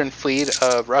Far Eastern Fleet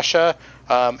of Russia.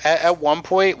 At one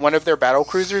point, one of their battle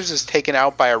cruisers is taken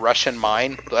out by a Russian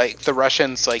mine. Like the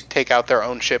Russians like take out their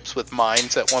own ships with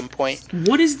mines at one point.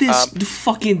 What is this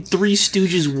fucking Three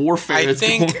Stooges warfare I that's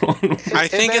think- going on? I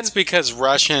think then- it's because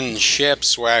Russian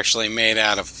ships were actually made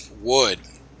out of wood.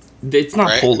 It's not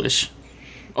Right. Polish.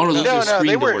 Oh no, those are No, screen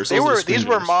they were doors. they Those are were screen these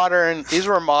were doors.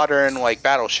 modern like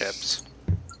battleships.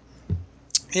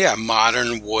 Yeah,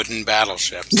 modern wooden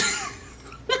battleships.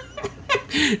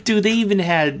 Dude, they even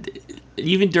had,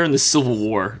 even during the Civil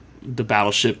War, the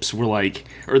battleships were like,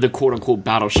 or the quote-unquote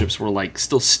battleships were like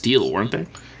still steel, weren't they?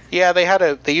 Yeah,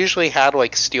 they usually had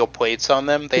like steel plates on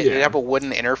them. They'd Yeah. have a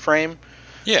wooden inner frame.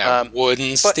 Yeah,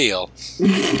 wooden steel.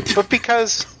 But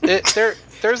because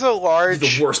there's a large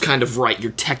The worst kind of right.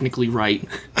 You're technically right.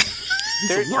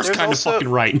 there- The worst there's kind also- of fucking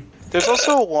right. There's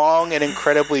also a long and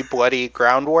incredibly bloody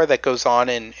ground war that goes on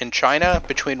in China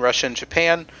between Russia and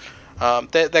Japan.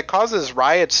 That causes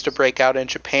riots to break out in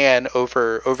Japan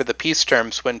over the peace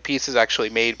terms when peace is actually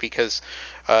made, because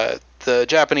the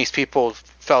Japanese people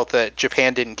felt that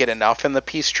Japan didn't get enough in the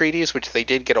peace treaties, which they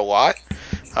did get a lot,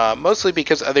 mostly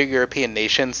because other European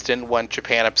nations didn't want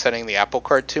Japan upsetting the apple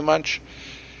cart too much.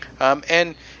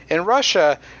 And in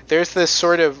Russia, there's this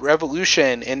sort of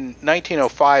revolution in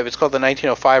 1905. It's called the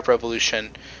 1905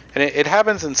 Revolution, and it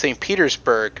happens in St.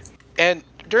 Petersburg. And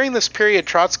during this period,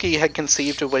 Trotsky had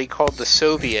conceived of what he called the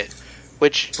Soviet,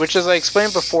 which as I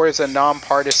explained before, is a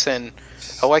nonpartisan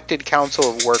elected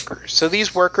council of workers. So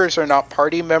these workers are not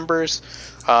party members.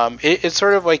 It's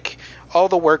sort of like all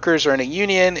the workers are in a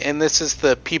union, and this is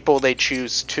the people they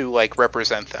choose to like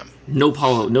represent them. No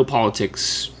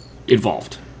politics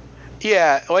involved.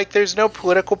 Yeah, like there's no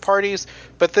political parties,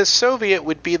 but this Soviet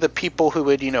would be the people who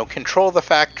would, control the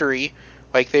factory.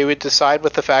 Like they would decide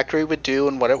what the factory would do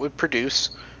and what it would produce.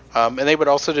 And they would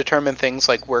also determine things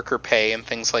like worker pay and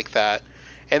things like that.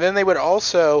 And then they would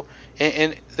also,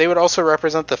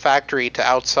 represent the factory to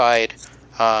outside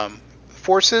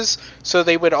forces. So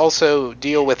they would also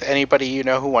deal with anybody,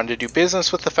 who wanted to do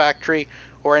business with the factory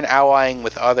or in allying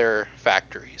with other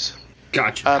factories.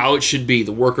 Gotcha. How it should be.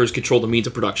 The workers control the means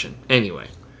of production. Anyway.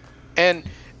 And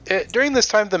during this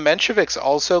time, the Mensheviks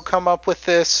also come up with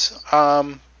this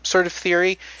sort of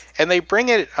theory, and they bring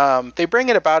it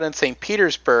about in St.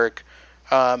 Petersburg,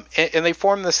 and they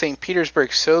form the St.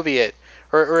 Petersburg Soviet,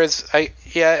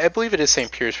 I believe it is St.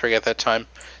 Petersburg at that time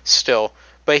still.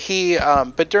 But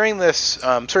during this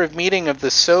sort of meeting of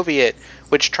the Soviet,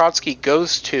 which Trotsky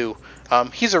goes to,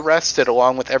 he's arrested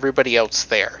along with everybody else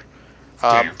there.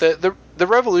 The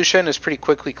revolution is pretty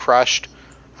quickly crushed.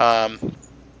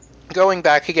 Going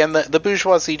back again, the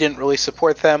bourgeoisie didn't really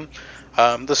support them.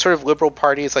 The sort of liberal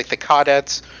parties like the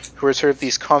Cadets, who were sort of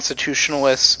these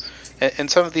constitutionalists,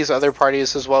 and some of these other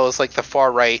parties, as well as like the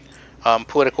far right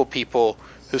political people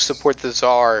who support the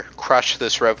Tsar, crush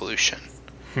this revolution.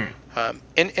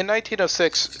 In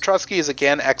 1906, Trotsky is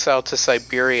again exiled to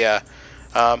Siberia,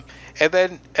 and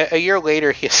then a year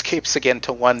later he escapes again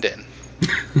to London.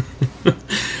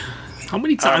 How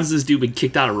many times has this dude been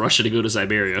kicked out of Russia to go to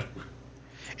Siberia?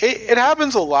 It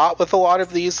happens a lot with a lot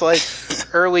of these like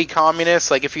early communists.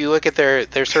 Like if you look at their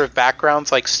sort of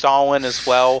backgrounds, like Stalin as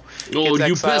well. Oh, gets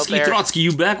you exiled pesky there. Trotsky,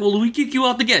 you back? Well, we kick you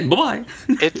out again. Bye-bye.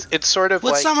 It's sort of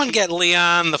Would like someone get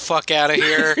Leon the fuck out of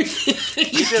here?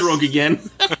 He's drunk again.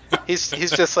 he's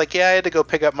just like, yeah, I had to go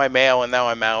pick up my mail and now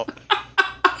I'm out.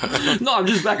 No, I'm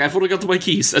just back. I forgot my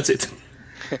keys. That's it.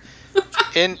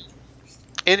 In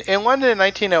London in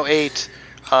 1908,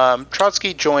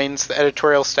 Trotsky joins the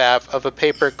editorial staff of a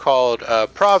paper called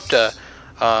Pravda,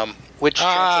 which translates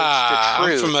to I'm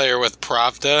Truth. familiar with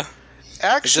Pravda. Is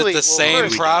Actually, it the same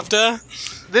first,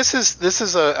 Pravda? this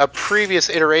is a previous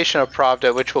iteration of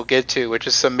Pravda, which we'll get to, which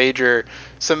is some major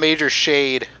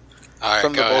shade All right,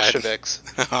 from the go ahead. Bolsheviks.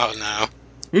 Oh no.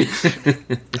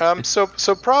 So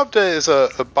Pravda is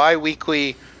a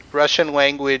bi-weekly Russian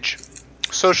language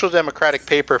social democratic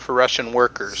paper for Russian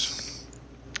workers.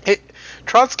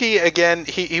 Trotsky, again,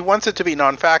 he wants it to be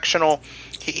non-factional.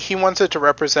 He wants it to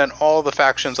represent all the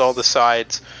factions, all the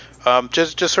sides,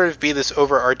 just sort of be this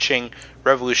overarching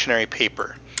revolutionary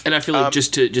paper. And I feel like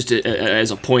just to as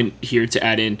a point here to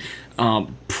add in,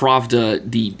 Pravda,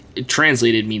 the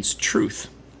translated means truth.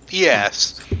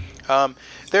 Yes.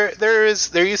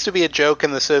 There used to be a joke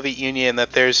in the Soviet Union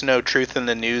that there's no truth in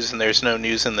the news and there's no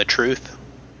news in the truth.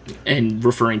 And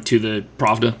referring to the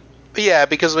Pravda. Yeah,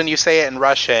 because when you say it in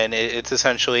Russian, it's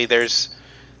essentially there's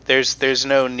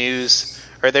no news,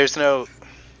 or there's no.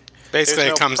 Basically,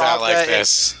 there's it no comes out like Pravda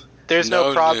this. There's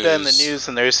no Pravda in the news. news,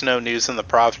 and there's no news in the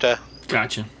Pravda.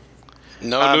 Gotcha.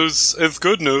 No news is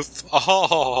good news.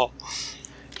 Oh.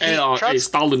 Hey,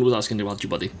 Stalin was asking about you,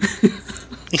 buddy.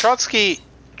 Trotsky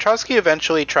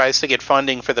eventually tries to get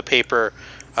funding for the paper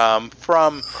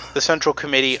from the Central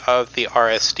Committee of the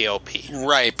RSDLP.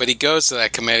 Right, but he goes to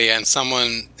that committee and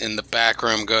someone in the back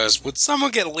room goes, "Would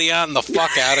someone get Leon the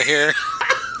fuck out of here?"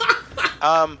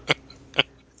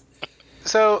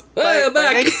 So, Hey, I'm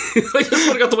back! I just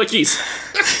want to go to my keys.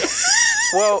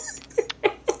 Well,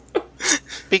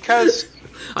 because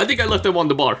I think I left them on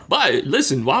the bar. Bye.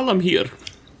 Listen, while I'm here.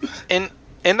 in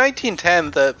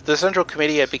 1910, the Central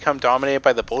Committee had become dominated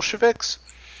by the Bolsheviks,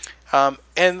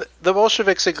 and the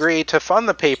Bolsheviks agree to fund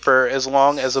the paper as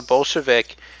long as a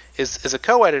Bolshevik is a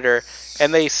co-editor,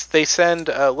 and they send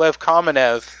Lev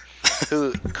Kamenev,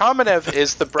 who Kamenev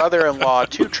is the brother-in-law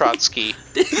to Trotsky.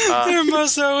 There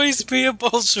must always be a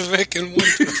Bolshevik in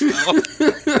Winterfell.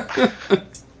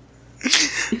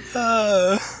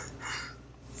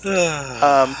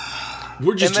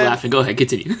 We're just And then- laughing. Go ahead,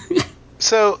 continue.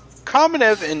 So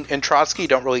Kamenev and Trotsky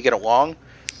don't really get along,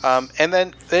 and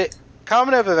then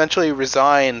Kamenev eventually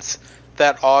resigns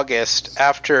that August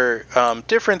after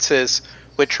differences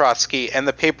with Trotsky, and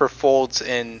the paper folds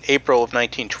in April of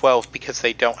 1912 because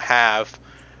they don't have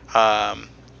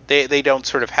they don't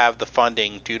sort of have the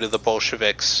funding due to the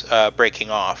Bolsheviks breaking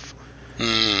off.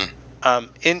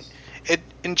 In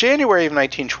January of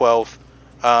 1912.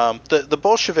 The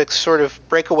Bolsheviks sort of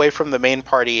break away from the main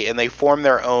party and they form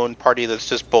their own party that's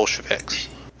just Bolsheviks.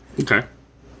 Okay.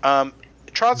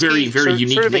 Trotsky Very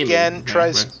unique sort of naming. again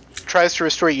Yeah, tries to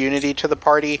restore unity to the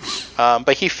party,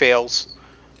 but he fails.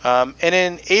 And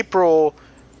in April,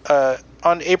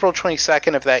 on April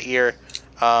 22nd of that year,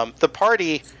 the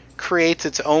party creates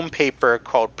its own paper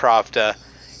called Pravda.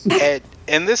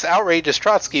 And this outrages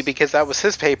Trotsky because that was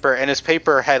his paper, and his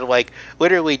paper had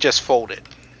literally just folded.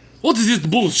 What is this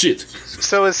bullshit?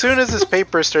 So as soon as this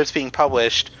paper starts being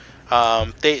published,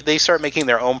 they start making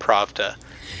their own Pravda.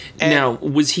 And Now,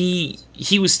 was he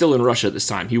was still in Russia at this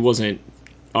time? He wasn't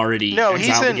already no,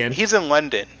 exiled again? he's in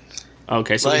London.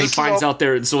 Okay, so when he Like- finds out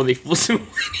there, so when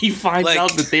he finds Like-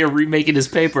 out that they are remaking his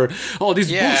paper. Oh, this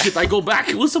Yeah. bullshit! I go back.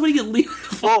 Will somebody get leave?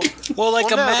 Well, Well, like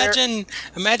Well, no, imagine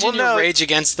well, your no. Rage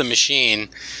Against the Machine,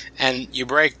 and you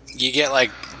get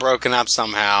broken up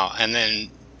somehow, and then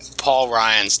Paul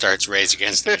Ryan starts Rage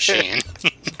Against the Machine.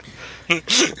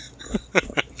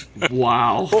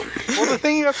 Wow. well, the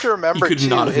thing you have to You remember could too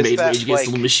not have is made that Rage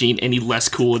Against the Machine any less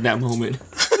cool in that moment.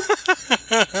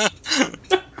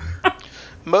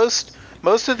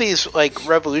 most of these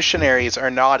revolutionaries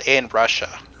are not in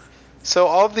Russia. So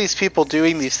all of these people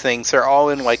doing these things, they're all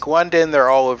in London, they're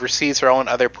all overseas, they're all in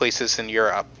other places in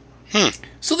Europe.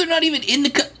 So they're not even in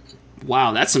the.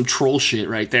 Wow, that's some troll shit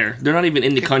right there. They're not even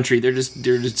in the country. They're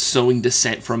just sowing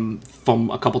dissent from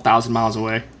a couple thousand miles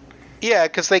away. Yeah,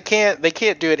 because they can't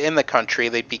do it in the country;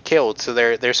 they'd be killed. So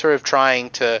they're sort of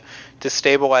trying to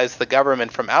destabilize the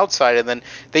government from outside, and then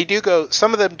they do go.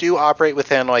 Some of them do operate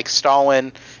within. Like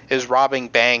Stalin is robbing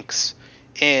banks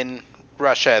in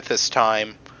Russia at this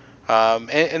time,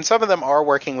 and some of them are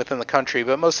working within the country,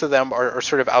 but most of them are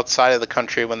sort of outside of the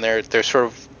country when they're sort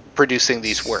of producing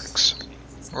these works.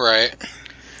 Right.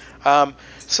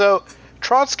 So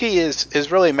Trotsky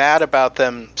is really mad about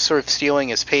them sort of stealing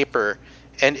his paper,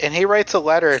 and he writes a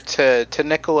letter to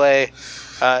Nikolai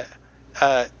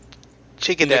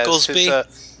Chikadze,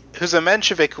 who's a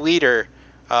Menshevik leader,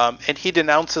 and he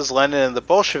denounces Lenin and the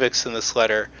Bolsheviks in this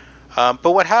letter.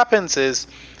 But what happens is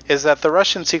that the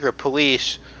Russian secret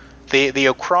police, the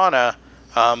Okhrana,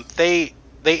 they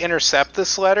intercept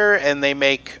this letter and they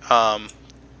make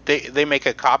they make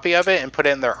a copy of it and put it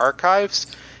in their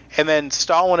archives, and then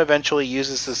Stalin eventually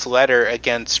uses this letter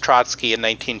against Trotsky in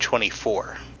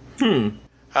 1924.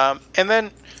 And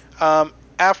then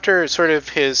after sort of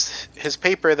his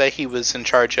paper that he was in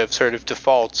charge of sort of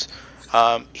defaults,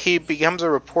 he becomes a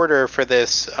reporter for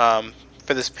this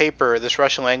paper, this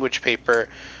Russian language paper,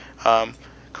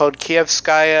 called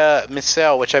Kievskaya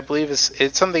Misel, which I believe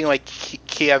it's something like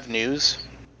Kiev News.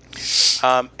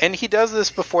 And he does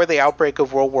this before the outbreak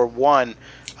of World War One.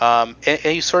 And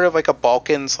he's sort of like a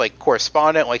Balkans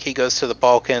correspondent. Like he goes to the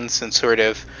Balkans and sort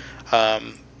of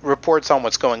reports on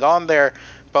what's going on there.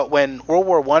 But when World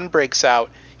War One breaks out,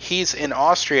 he's in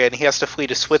Austria and he has to flee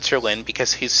to Switzerland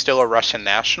because he's still a Russian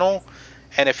national.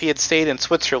 And if he had stayed in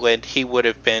Switzerland, he would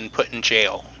have been put in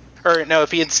jail. Or no,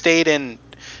 if he had stayed in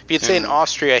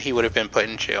Austria, he would have been put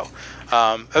in jail.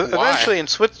 Eventually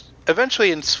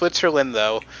in Switzerland,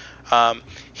 though,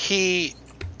 he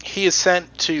is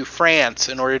sent to France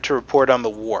in order to report on the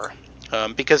war.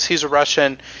 Because he's a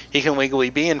Russian, he can legally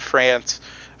be in France.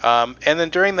 And then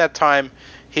during that time,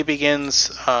 he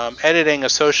begins editing a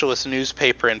socialist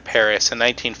newspaper in Paris in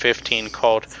 1915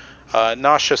 called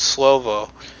Nasze Slovo,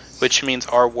 which means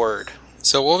our word.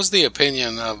 So what was the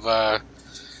opinion of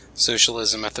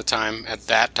socialism at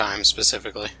that time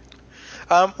specifically?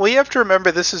 Well, you have to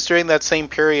remember this is during that same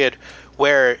period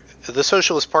where the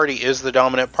Socialist Party is the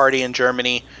dominant party in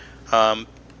Germany.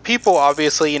 People,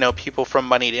 obviously, people from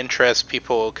moneyed interests,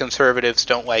 conservatives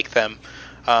don't like them.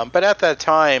 But at that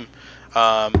time,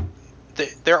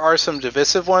 there are some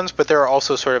divisive ones, but there are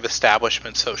also sort of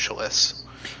establishment socialists.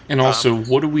 And also,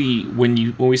 what do we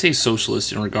when we say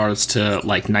socialist in regards to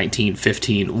like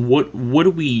 1915? What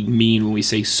do we mean when we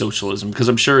say socialism? Because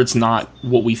I'm sure it's not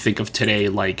what we think of today,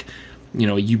 like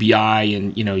UBI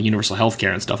and universal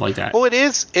healthcare and stuff like that. Well, it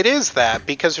is that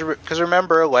because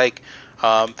remember, like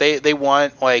they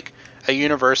want like a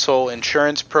universal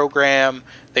insurance program.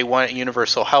 They want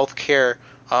universal healthcare.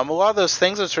 A lot of those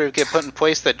things that sort of get put in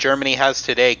place that Germany has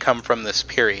today come from this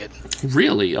period.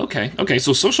 Really? Okay.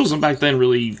 So socialism back then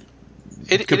really,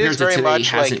 compared to today,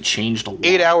 hasn't changed a lot.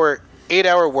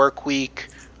 8-hour work week.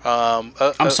 I'm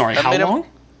sorry, how long?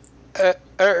 A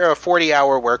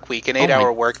 40-hour work week, an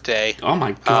 8-hour work day. Oh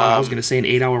my god! I was going to say an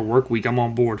 8-hour work week. I'm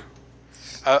on board.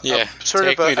 A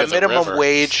minimum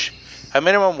wage. A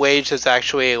minimum wage is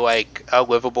actually like a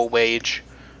livable wage.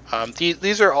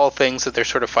 These are all things that they're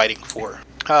sort of fighting for.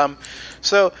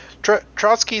 So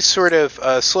Trotsky's sort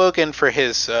of slogan for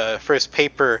his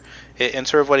paper and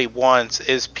sort of what he wants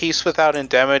is peace without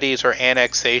indemnities or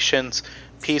annexations,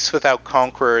 peace without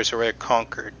conquerors or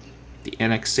conquered. The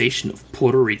annexation of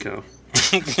Puerto Rico.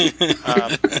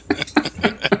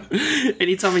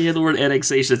 Anytime I hear the word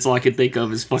annexation, that's all I can think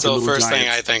of is fucking Little Giants. So the first thing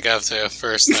I think of too.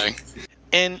 First thing.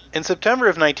 In September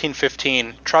of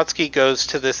 1915, Trotsky goes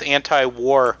to this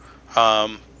anti-war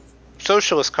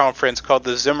socialist conference called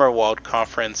the Zimmerwald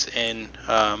Conference in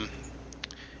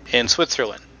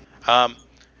Switzerland.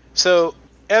 So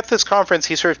at this conference,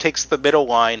 he sort of takes the middle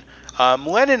line.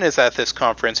 Lenin is at this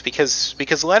conference because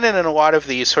Lenin and a lot of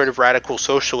these sort of radical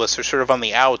socialists are sort of on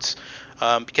the outs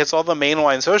because all the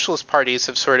mainline socialist parties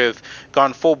have sort of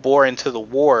gone full bore into the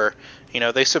war.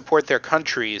 They support their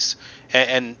countries,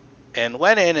 and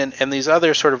Lenin and these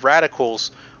other sort of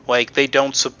radicals, like, they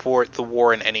don't support the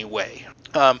war in any way.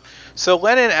 So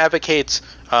Lenin advocates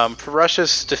for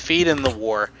Russia's defeat in the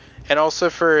war, and also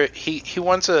for he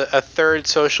wants a third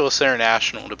socialist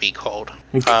international to be called.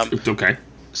 Okay.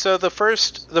 So the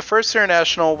first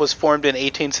international was formed in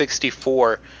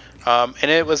 1864,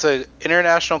 and it was an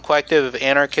international collective of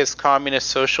anarchist, communist,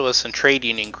 socialist, and trade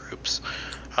union groups.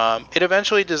 It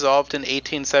eventually dissolved in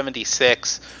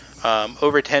 1876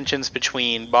 over tensions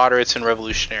between moderates and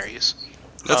revolutionaries.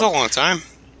 That's a long time.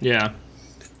 Yeah.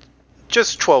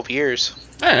 Just 12 years.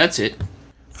 Yeah, that's it.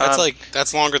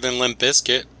 That's longer than Limp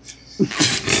Bizkit.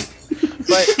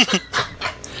 But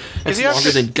that's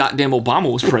longer than goddamn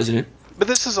Obama was president. But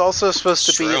this is also supposed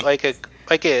to be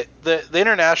the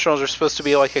internationals are supposed to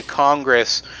be like a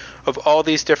congress of all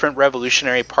these different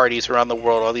revolutionary parties around the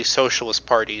world, all these socialist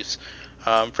parties,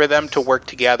 for them to work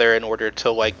together in order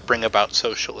to bring about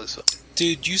socialism.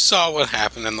 Dude, you saw what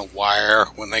happened in The Wire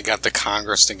when they got the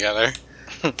Congress together.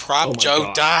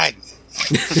 Joe died.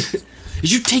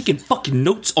 Is you taking fucking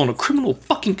notes on a criminal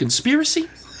fucking conspiracy?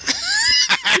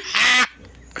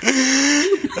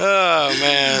 Oh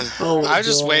man! I was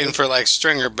just waiting for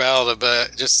Stringer Bell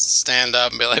to just stand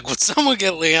up and be like, "Would someone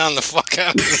get Leon the fuck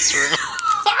out of this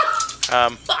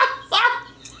room?"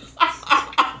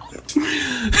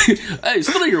 Hey,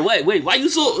 still in your way. Wait, why you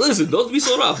so... Listen, don't be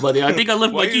so rough, buddy. I think I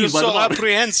left my keys by the bar. Why are you so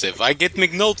apprehensive? I get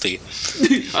McNulty.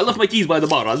 I left my keys by the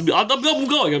bar. I'm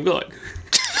going.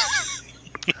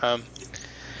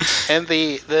 And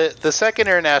the Second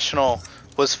International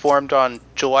was formed on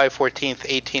July 14th,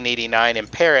 1889 in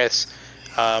Paris,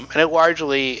 and it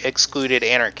largely excluded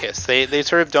anarchists. They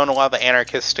sort of don't allow the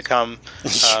anarchists to come.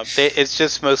 It's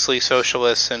just mostly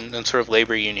socialists and sort of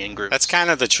labor union groups. That's kind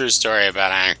of the true story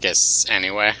about anarchists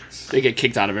anyway. They get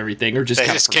kicked out of everything, or just They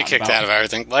kind just of get kicked out of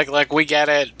everything. Like we get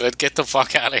it, but get the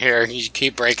fuck out of here. You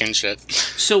keep breaking shit.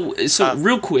 So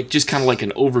real quick, just kind of like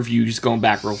an overview, just going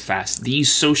back real fast.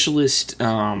 These socialist,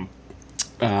 what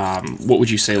would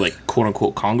you say, like quote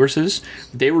unquote congresses?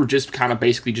 They were just kind of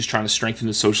basically just trying to strengthen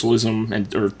the socialism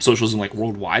or socialism like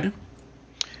worldwide.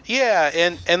 Yeah,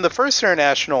 and the First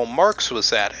International, Marx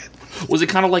was at it. Was it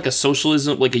kind of like a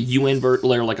socialism, like a UN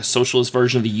or like a socialist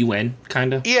version of the UN,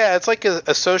 kind of? Yeah, it's like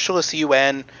a socialist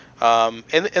UN.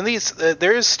 And these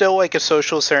there is still like a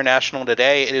socialist international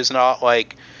today. It is not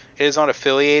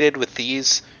affiliated with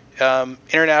these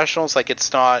internationals. Like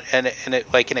it's not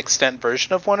like an extent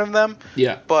version of one of them.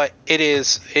 Yeah. But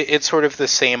it's sort of the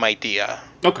same idea.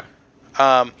 Okay.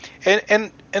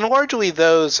 And largely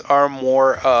those are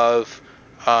more of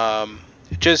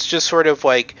just sort of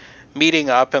like meeting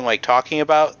up and like talking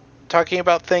about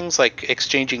things, like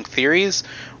exchanging theories,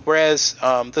 whereas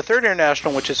the Third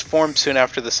International, which is formed soon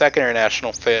after the Second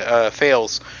International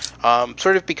fails,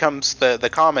 sort of becomes the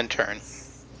Comintern.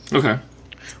 Okay.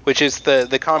 Which is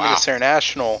the Communist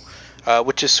International,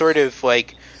 which is sort of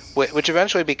like which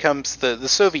eventually becomes the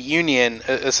Soviet Union,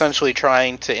 essentially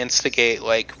trying to instigate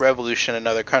like revolution in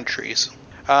other countries.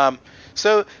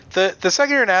 So the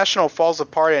Second International falls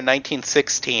apart in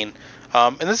 1916.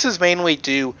 And this is mainly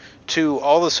due to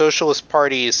all the socialist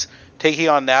parties taking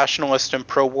on nationalist and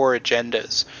pro-war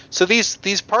agendas. So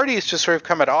these parties just sort of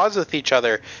come at odds with each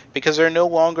other because they're no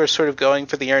longer sort of going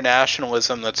for the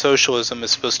internationalism that socialism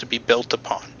is supposed to be built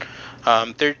upon.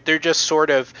 They're just sort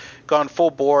of gone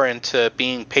full bore into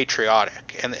being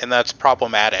patriotic, and that's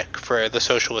problematic for the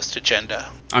socialist agenda.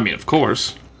 I mean, of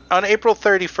course. On April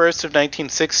 31st of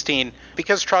 1916,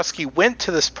 because Trotsky went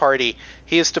to this party,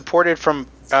 he is deported from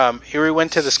he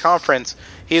went to this conference.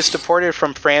 He is deported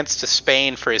from France to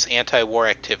Spain for his anti-war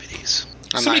activities.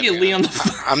 Somebody get Leon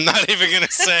the I'm not even going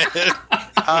to say it.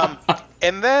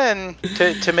 And then,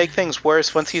 to make things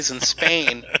worse, once he's in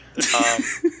Spain,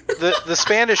 the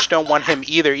Spanish don't want him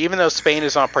either, even though Spain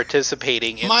is not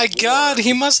participating in My the war. God,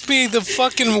 he must be the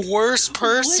fucking worst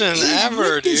person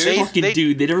ever, This dude. fucking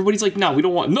dude that everybody's like, no, we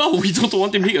don't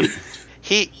want him here.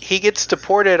 He gets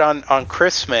deported on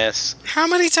Christmas. How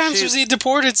many times was he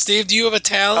deported, Steve? Do you have a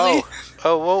tally?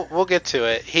 We'll get to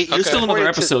it. There's still another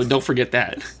episode, don't forget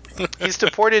that. He's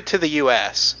deported to the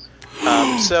U.S.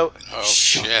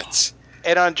 Shit.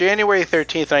 And on January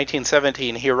 13th,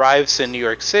 1917, he arrives in New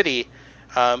York City,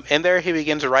 and there he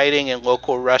begins writing in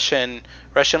local Russian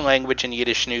language and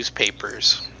Yiddish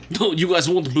newspapers. No, you guys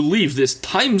won't believe this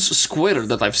Times Square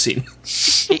that I've seen.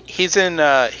 He's in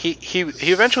he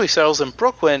eventually settles in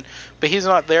Brooklyn, but he's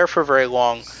not there for very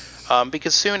long,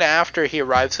 because soon after he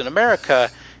arrives in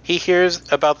America, he hears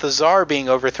about the Tsar being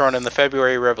overthrown in the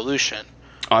February Revolution.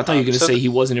 Oh, I thought you were going to so say he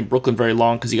wasn't in Brooklyn very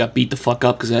long because he got beat the fuck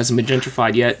up because it hasn't been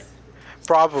gentrified yet.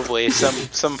 Probably some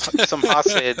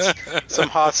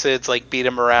Hasids like beat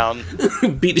him around.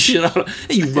 Beat the shit out of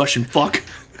hey, you Russian fuck.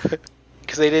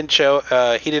 Because they didn't show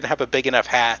he didn't have a big enough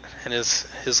hat and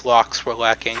his locks were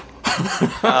lacking.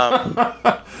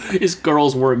 His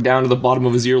girls were down to the bottom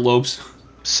of his earlobes.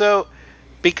 So,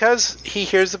 because he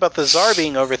hears about the Tsar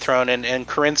being overthrown and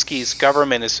Kerensky's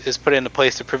government is put into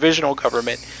place, the provisional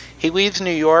government, he leaves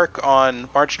New York on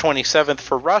March 27th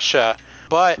for Russia,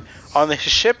 but on his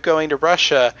ship going to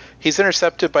Russia, he's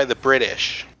intercepted by the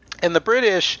British. And the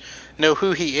British know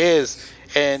who he is,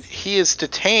 and he is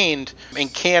detained in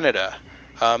Canada.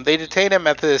 They detain him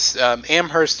at this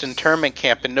Amherst internment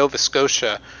camp in Nova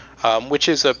Scotia, which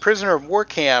is a prisoner of war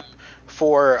camp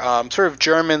for sort of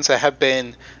Germans that have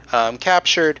been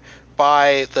captured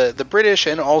by the British,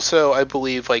 and also, I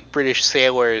believe, like British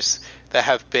sailors that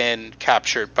have been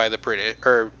captured by the British,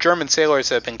 or German sailors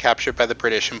that have been captured by the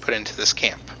British and put into this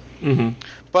camp. Mm-hmm.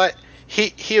 But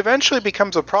he eventually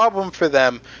becomes a problem for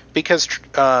them because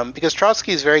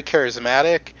Trotsky is very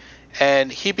charismatic,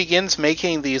 and he begins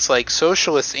making these like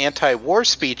socialist anti-war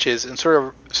speeches and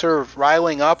sort of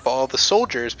riling up all the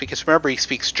soldiers, because remember, he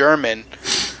speaks German,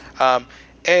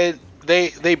 and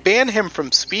they ban him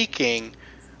from speaking.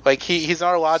 Like he's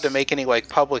not allowed to make any like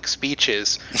public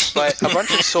speeches, but a bunch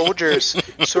of soldiers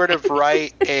sort of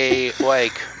write a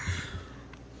like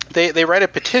they write a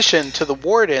petition to the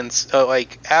wardens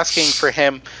like asking for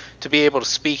him to be able to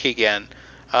speak again,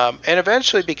 and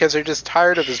eventually, because they're just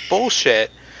tired of his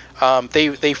bullshit,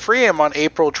 they free him on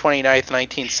April 29th,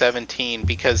 1917,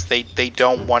 because they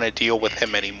don't want to deal with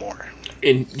him anymore.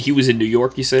 And he was in New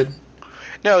York, you said?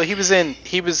 No, he was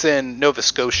in Nova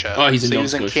Scotia. Oh, he's in so Nova he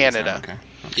was Scotia. in Canada. Okay.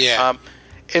 Yeah.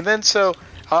 And then so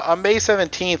on May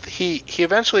 17th, he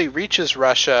eventually reaches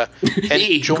Russia and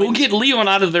Hey, joins. go get Leon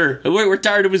out of there. We're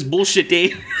tired of his bullshit,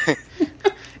 Dave.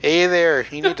 Hey there,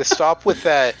 you need to stop with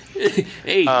that.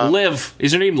 Hey, Liv.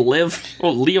 Is her name Liv?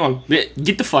 Oh, Leon.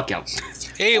 Get the fuck out.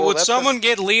 Hey, Well, would that's someone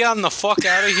get Leon the fuck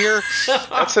out of here?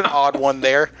 That's an odd one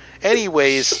there.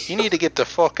 Anyways, you need to get the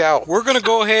fuck out. We're gonna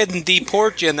go ahead and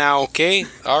deport you now, okay?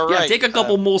 All Yeah, right. take a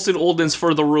couple Molson Oldens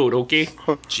for the road, okay?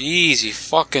 Jeez, you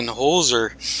fucking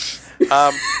hoser.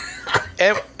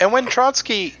 And when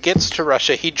Trotsky gets to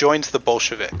Russia, he joins the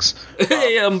Bolsheviks.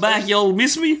 Hey, I'm back. Y'all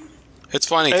miss me? It's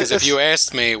funny because if It's- you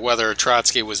asked me whether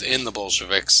Trotsky was in the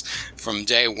Bolsheviks from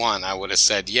day one, I would have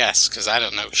said yes because I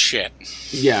don't know shit.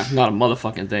 Yeah, not a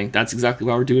motherfucking thing. That's exactly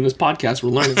why we're doing this podcast.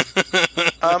 We're learning.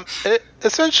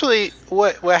 Essentially,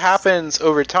 what happens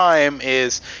over time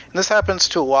is, and this happens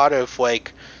to a lot of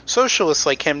like socialists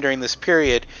like him during this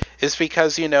period, is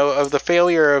because of the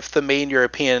failure of the main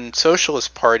European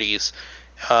socialist parties.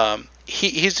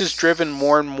 He's just driven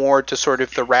more and more to sort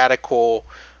of the radical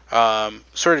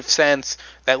sort of sense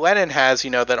that Lenin has,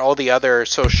 that all the other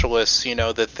socialists,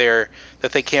 that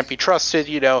they can't be trusted,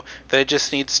 that it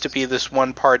just needs to be this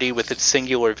one party with its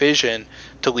singular vision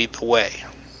to lead the way.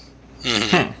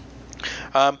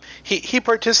 He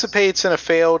participates in a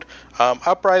failed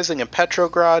uprising in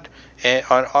Petrograd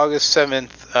on August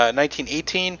 7th,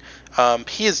 1918.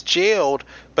 He is jailed,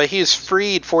 but he is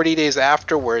freed 40 days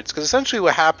afterwards. Because essentially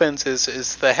what happens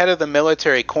is the head of the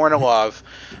military, Kornilov,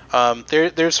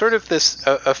 there's sort of this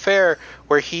affair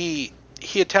where he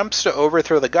attempts to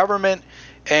overthrow the government,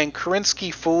 and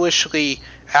Kerensky foolishly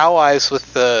allies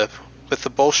with the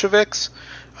Bolsheviks.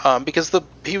 Because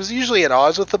he was usually at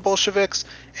odds with the Bolsheviks,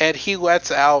 and he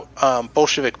lets out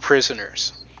Bolshevik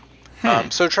prisoners.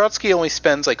 So Trotsky only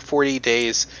spends like 40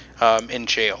 days in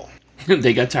jail.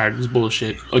 They got tired of his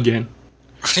bullshit again.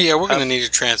 Yeah, we're gonna need to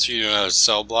transfer you to another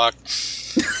cell block.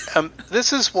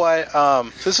 This is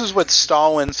what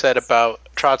Stalin said about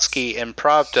Trotsky in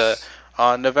Pravda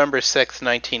on November 6th,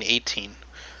 1918.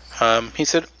 He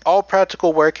said, all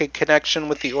practical work in connection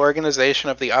with the organization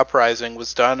of the uprising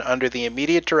was done under the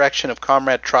immediate direction of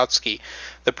Comrade Trotsky,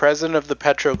 the president of the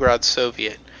Petrograd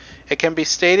Soviet. It can be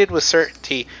stated with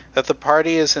certainty that the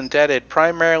party is indebted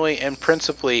primarily and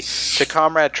principally to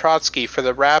Comrade Trotsky for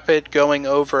the rapid going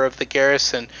over of the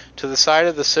garrison to the side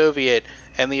of the Soviet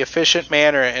and the efficient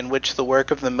manner in which the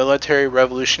work of the Military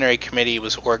Revolutionary Committee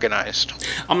was organized.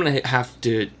 I'm going to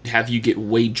have you get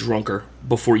way drunker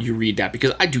before you read that,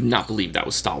 because I do not believe that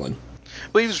was Stalin.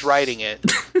 Well, he was writing it.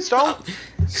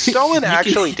 Stalin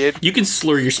actually did. You can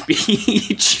slur your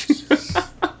speech.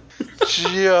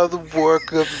 Yeah, the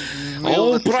work of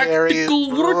All military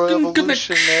practical work in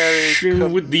revolutionary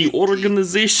connection with the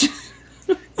organization.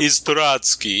 Is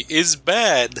Trotsky is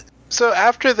bad. So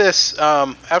after this,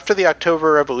 after the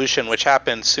October Revolution, which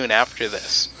happened soon after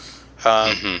this,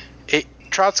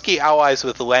 Trotsky allies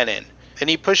with Lenin, and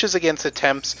he pushes against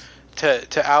attempts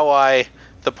to ally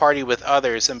the party with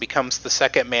others and becomes the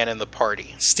second man in the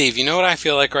party. Steve, you know what I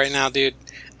feel like right now, dude?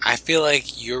 I feel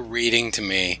like you're reading to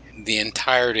me the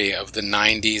entirety of the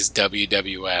 90s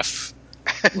WWF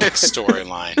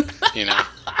storyline,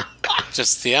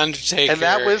 Just The Undertaker. And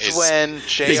that was when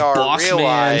JR boss man.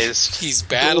 realized He's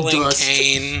battling Goldust.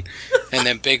 Kane, and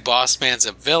then Big Boss Man's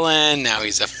a villain, now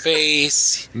he's a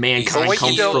face. But Mankind what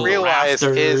comes you don't from the realize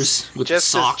rafters is with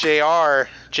just the as sock.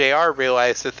 JR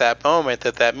realized at that moment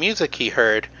that music he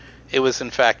heard, it was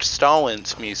in fact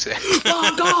Stalin's music.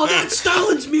 Oh God, that's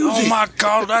Stalin's music. Oh my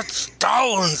god, that's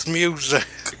Stalin's music.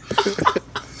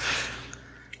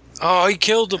 Oh, he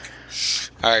killed him.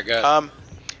 Alright, go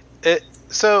ahead.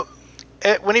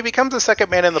 When he becomes the second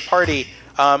man in the party,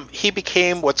 he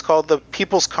became what's called the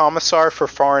People's Commissar for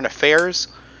Foreign Affairs.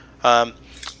 A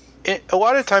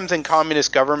lot of times in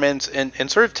communist governments, and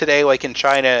sort of today, like in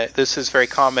China, this is very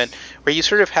common, where you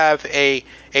sort of have a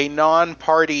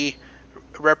non-party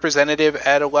representative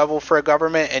at a level for a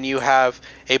government, and you have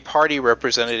a party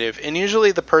representative. And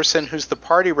usually the person who's the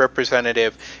party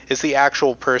representative is the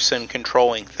actual person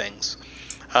controlling things.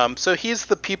 So he's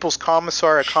the People's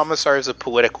Commissar. A commissar is a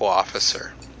political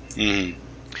officer. And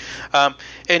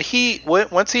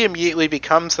once he immediately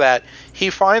becomes that, he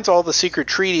finds all the secret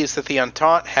treaties that the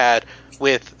Entente had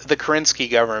with the Kerensky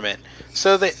government.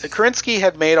 So the Kerensky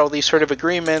had made all these sort of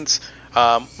agreements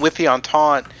with the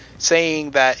Entente, saying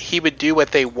that he would do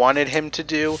what they wanted him to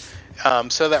do,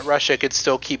 so that Russia could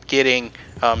still keep getting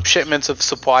shipments of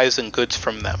supplies and goods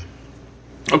from them.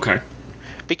 Okay.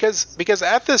 Because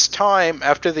at this time,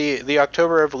 after the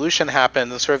October Revolution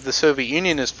happened, and sort of the Soviet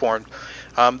Union is formed,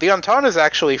 the Entente is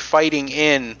actually fighting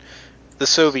in the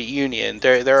Soviet Union.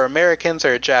 There are Americans,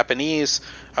 there are Japanese,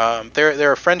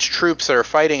 there are French troops that are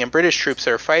fighting, and British troops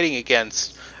that are fighting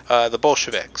against the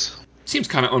Bolsheviks. Seems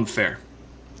kind of unfair.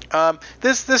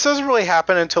 This doesn't really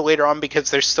happen until later on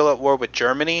because they're still at war with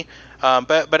Germany.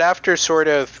 But after sort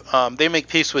of they make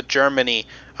peace with Germany,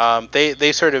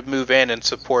 they sort of move in and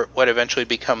support what eventually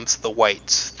becomes the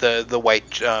Whites, the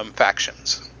white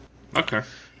factions. Okay.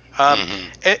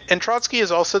 And Trotsky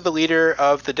is also the leader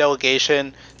of the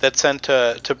delegation that's sent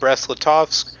to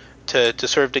Brest-Litovsk to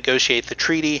sort of negotiate the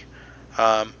treaty.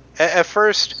 At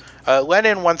first,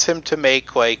 Lenin wants him to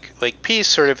make like peace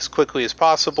sort of as quickly as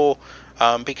possible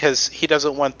because he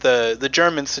doesn't want the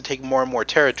Germans to take more and more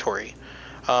territory.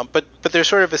 But there's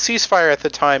sort of a ceasefire at the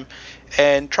time,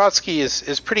 and Trotsky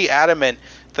is pretty adamant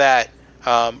that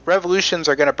revolutions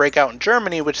are going to break out in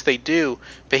Germany, which they do,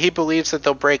 but he believes that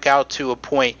they'll break out to a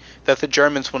point that the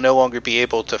Germans will no longer be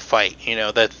able to fight. You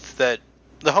know, that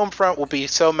the home front will be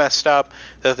so messed up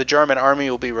that the German army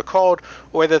will be recalled,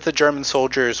 or that the German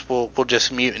soldiers will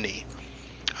just mutiny.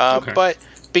 Okay. But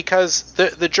because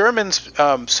the Germans,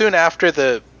 soon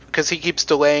after because he keeps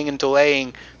delaying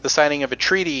the signing of a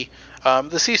treaty,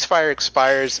 the ceasefire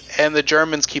expires, and the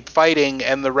Germans keep fighting,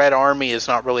 and the Red Army is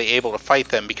not really able to fight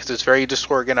them because it's very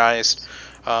disorganized.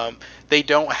 They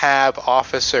don't have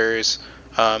officers,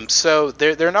 so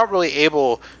they're not really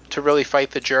able to really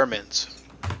fight the Germans.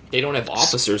 They don't have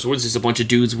officers. What is this, a bunch of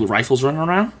dudes with rifles running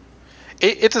around?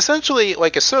 It's essentially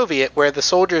like a Soviet, where the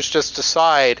soldiers just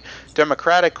decide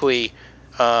democratically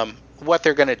what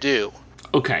they're going to do.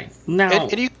 Okay, now,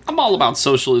 I'm all about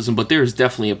socialism, but there's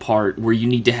definitely a part where you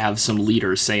need to have some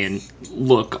leaders saying,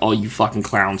 look, all you fucking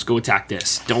clowns, go attack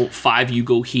this. Don't 5 you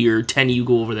go here, 10 you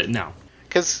go over there. No.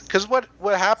 Because what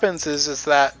happens is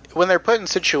that when they're put in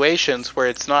situations where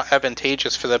it's not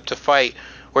advantageous for them to fight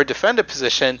or defend a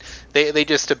position, they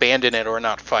just abandon it or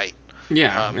not fight.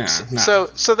 Yeah, no.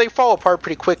 So they fall apart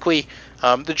pretty quickly.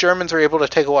 The Germans are able to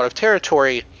take a lot of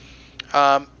territory,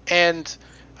 and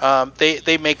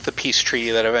they make the peace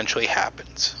treaty that eventually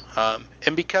happens.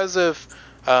 And because of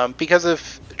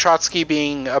Trotsky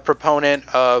being a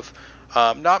proponent of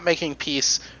not making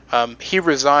peace, he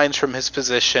resigns from his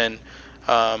position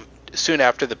soon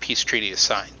after the peace treaty is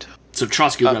signed. So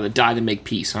Trotsky would rather die than make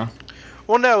peace, huh?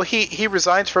 Well, no, he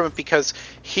resigns from it because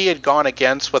he had gone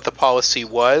against what the policy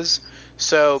was.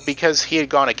 So because he had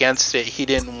gone against it, he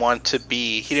didn't want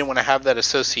to have that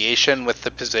association with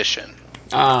the position.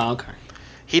 Ah, okay.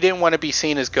 He didn't want to be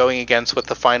seen as going against what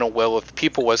the final will of the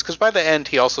people was, because by the end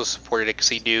he also supported it because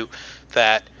he knew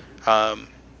that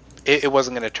it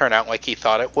wasn't going to turn out like he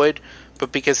thought it would.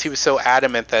 But because he was so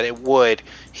adamant that it would,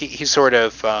 he sort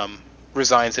of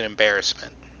resigns in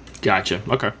embarrassment. Gotcha.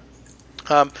 Okay.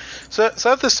 So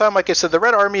at this time, like I said, the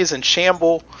Red Army is in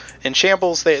shambles.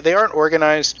 They aren't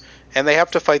organized, and they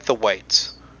have to fight the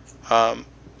Whites.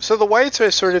 So the Whites are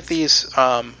sort of these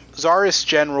czarist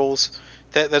generals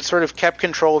that sort of kept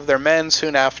control of their men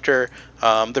soon after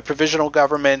the provisional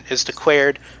government is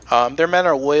declared. Their men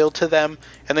are loyal to them,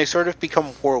 and they sort of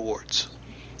become warlords.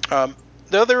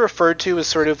 Though they're referred to as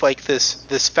sort of like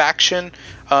this faction,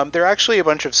 they're actually a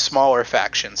bunch of smaller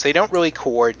factions. They don't really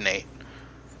coordinate.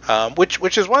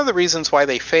 Which is one of the reasons why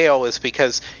they fail, is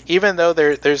because even though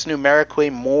there's numerically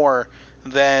more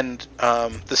than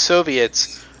the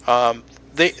Soviets,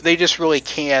 they just really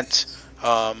can't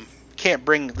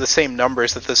bring the same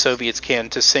numbers that the Soviets can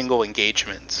to single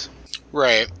engagements.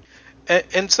 Right.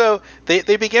 And so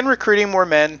they begin recruiting more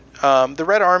men. The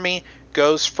Red Army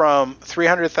goes from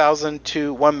 300,000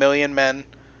 to 1 million men,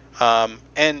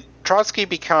 and Trotsky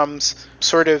becomes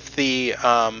sort of the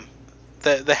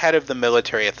head of the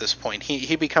military at this point.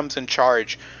 He becomes in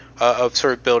charge of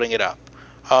sort of building it up.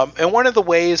 And one of the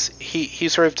ways he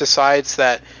sort of decides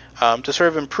that to sort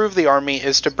of improve the army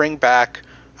is to bring back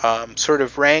sort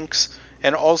of ranks,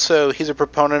 and also he's a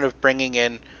proponent of bringing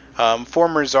in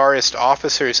former czarist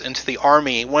officers into the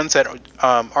army, ones that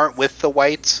aren't with the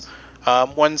Whites,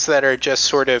 ones that are just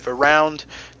sort of around,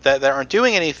 that aren't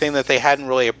doing anything, that they hadn't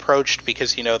really approached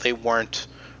because, they weren't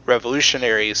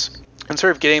revolutionaries, and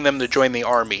sort of getting them to join the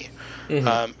army.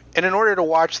 Mm-hmm. And in order to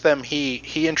watch them,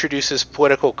 he introduces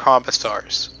political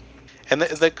commissars. And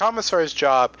the commissar's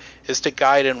job is to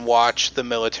guide and watch the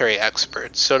military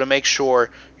experts. So to make sure,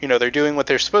 they're doing what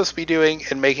they're supposed to be doing,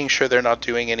 and making sure they're not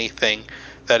doing anything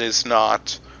that is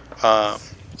not...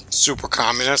 super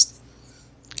communist?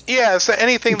 Yeah, so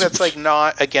anything that's like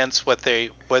not against what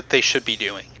they should be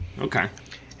doing. Okay.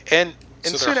 And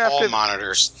so soon they're after... hall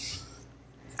monitors.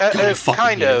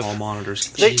 Kind of. Hall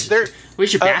monitors.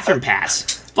 Where's your bathroom pass?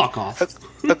 Fuck off.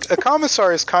 A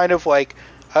commissar is kind of like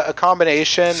a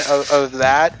combination of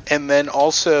that, and then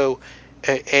also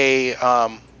a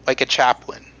like a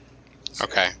chaplain.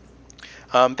 Okay.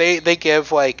 They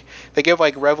give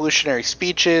revolutionary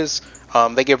speeches.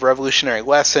 They give revolutionary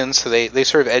lessons. So they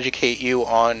sort of educate you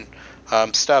on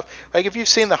stuff. Like if you've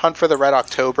seen The Hunt for the Red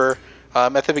October,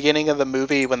 at the beginning of the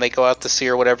movie when they go out to sea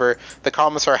or whatever, the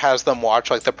commissar has them watch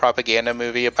like the propaganda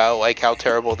movie about like how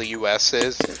terrible the U.S.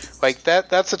 is. Like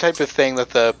that's the type of thing that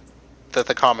the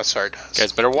commissar does. You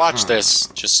guys better watch this,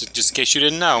 just in case you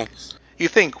didn't know. You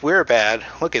think we're bad?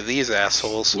 Look at these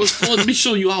assholes. Well, let me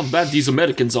show you how bad these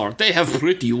Americans are. They have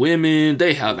pretty women.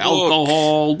 They have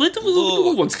alcohol.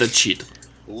 Who wants that shit?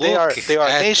 They are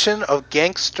a nation of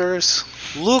gangsters.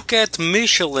 Look at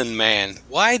Michelin Man.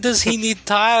 Why does he need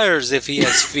tires if he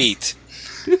has feet?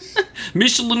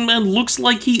 Michelin Man looks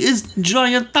like he is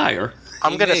giant tire.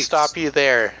 I'm going to stop you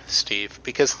there, Steve,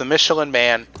 because the Michelin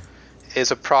Man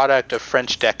is a product of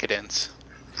French decadence.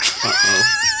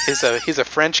 Uh-oh. He's a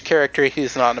French character.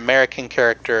 He's not an American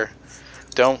character.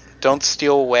 Don't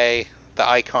steal away the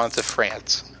icons of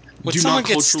France. Would Do someone not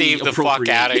get culturally Steve the fuck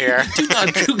appropriate. out of here?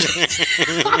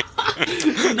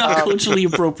 Do not culturally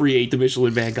appropriate the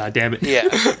Michelin Man, goddammit. Yeah.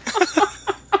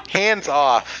 Hands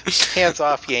off,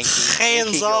 Yankee. Hands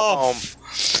Yankee, go off.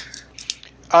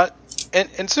 home.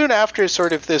 And soon after,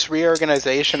 sort of this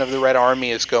reorganization of the Red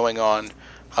Army is going on.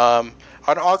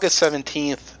 On August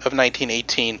 17th of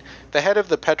 1918, the head of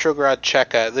the Petrograd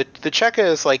Cheka, the Cheka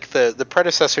is like the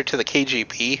predecessor to the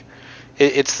KGB.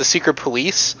 It's the secret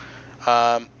police.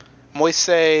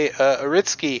 Moisey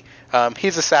Uritsky,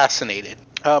 he's assassinated.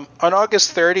 On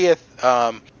August 30th,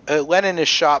 Lenin is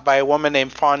shot by a woman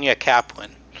named Fanya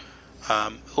Kaplan.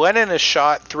 Lenin is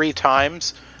shot 3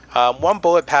 times. One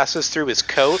bullet passes through his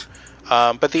coat,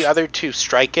 but the other 2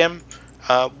 strike him.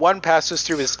 One passes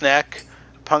through his neck,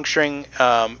 puncturing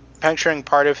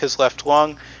part of his left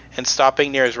lung and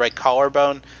stopping near his right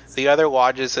collarbone. The other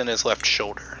lodges in his left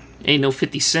shoulder. Ain't no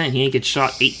 50 Cent. He ain't get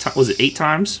shot 8 times. Was it 8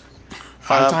 times?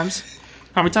 5 times?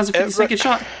 How many times did 50 Cent get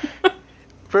shot?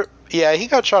 Yeah, he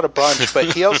got shot a bunch,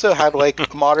 but he also had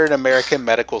like modern American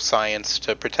medical science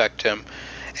to protect him.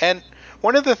 And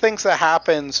one of the things that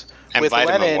happens with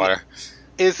Lenin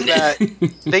is that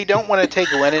they don't want to take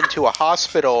Lenin to a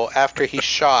hospital after he's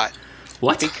shot.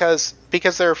 What?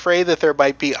 Because they're afraid that there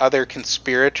might be other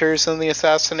conspirators in the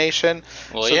assassination.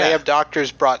 Well, so they have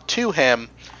doctors brought to him.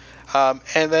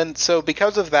 And then, so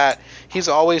because of that, he's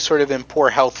always sort of in poor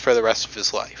health for the rest of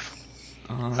his life.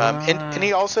 And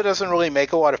he also doesn't really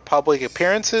make a lot of public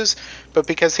appearances, but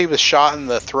because he was shot in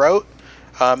the throat,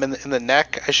 in the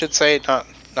neck, I should say, not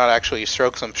actually his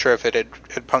throat, 'cause I'm sure if it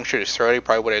had punctured his throat, he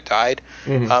probably would have died.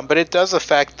 Mm-hmm. But it does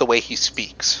affect the way he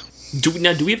speaks. Do we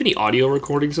have any audio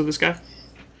recordings of this guy?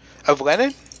 Of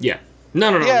Lenin? Yeah.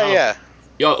 No. Yeah.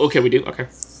 Yeah, okay, we do? Okay.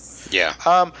 Yeah.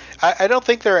 I don't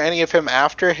think there are any of him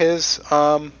after his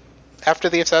after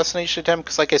the assassination attempt,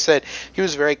 because like I said, he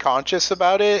was very conscious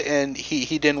about it, and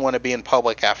he didn't want to be in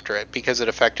public after it because it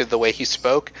affected the way he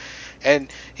spoke.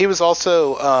 And he was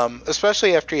also,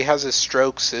 especially after he has his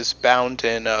strokes, is bound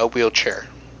in a wheelchair.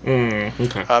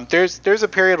 Okay. There's a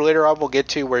period later on we'll get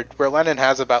to where Lenin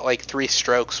has about like 3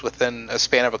 strokes within a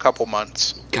span of a couple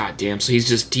months. God damn, so he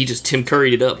just Tim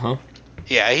Curry'd it up, huh?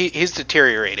 Yeah, he's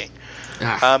deteriorating.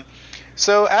 Ah.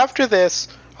 So after this,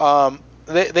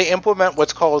 they implement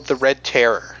what's called the Red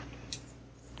Terror.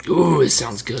 Ooh, it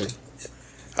sounds good.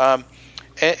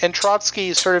 And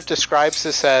Trotsky sort of describes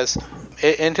this as,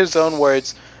 in his own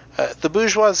words, the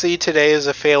bourgeoisie today is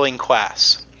a failing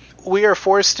class. We are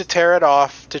forced to tear it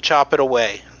off, to chop it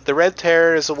away. The Red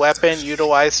Terror is a weapon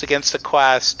utilized against a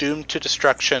class doomed to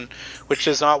destruction which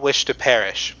does not wish to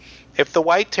perish. If the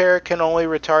White Terror can only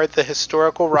retard the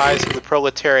historical rise of the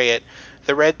proletariat,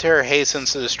 the Red Terror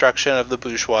hastens the destruction of the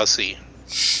bourgeoisie.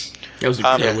 That was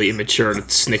incredibly immature to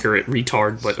snicker at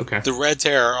retard, but okay. The Red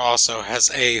Terror also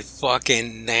has a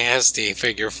fucking nasty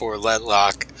figure 4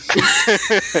 Letlock.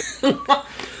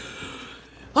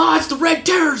 It's the Red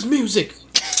Terror's music!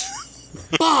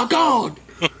 By God!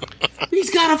 He's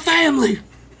got a family!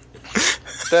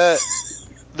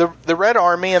 The Red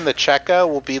Army and the Cheka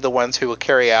will be the ones who will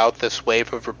carry out this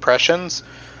wave of repressions.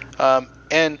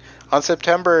 And in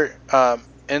September of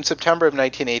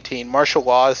 1918, martial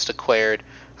law is declared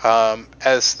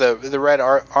as the Red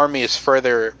Army is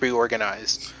further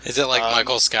reorganized. Is it like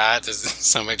Michael Scott? Does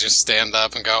somebody just stand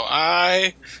up and go,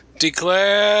 I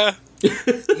declare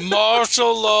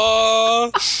martial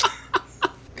law?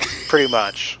 Pretty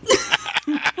much.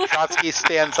 Trotsky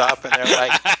stands up, and they're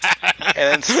like, and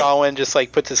then Stalin just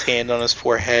like puts his hand on his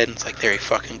forehead, and it's like, there he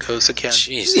fucking goes again.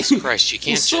 Jesus Christ, you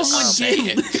can't just say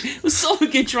it. Will someone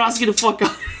get Trotsky to fuck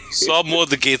up? Someone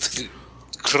to get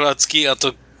Trotsky out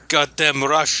of goddamn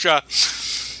Russia.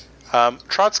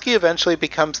 Trotsky eventually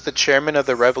becomes the chairman of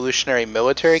the Revolutionary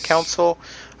Military Council,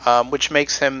 which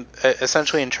makes him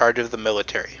essentially in charge of the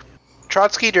military.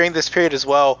 Trotsky during this period as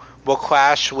well will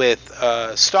clash with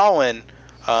Stalin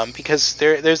because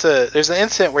there's an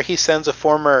incident where he sends a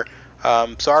former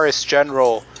Tsarist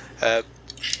general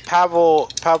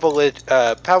Pavlovich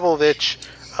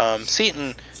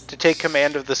Seton to take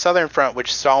command of the Southern Front,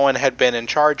 which Stalin had been in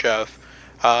charge of.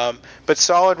 But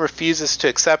Stalin refuses to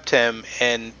accept him,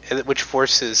 which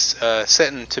forces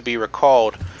Seton to be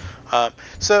recalled.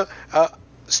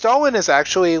 Stalin is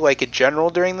actually like a general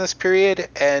during this period,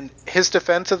 and his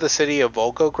defense of the city of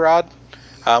Volgograd,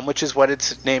 which is what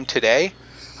it's named today,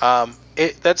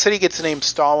 that city gets the name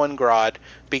Stalingrad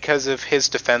because of his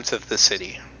defense of the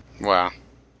city. Wow.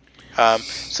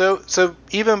 So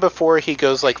even before he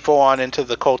goes like full on into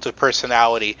the cult of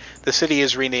personality, the city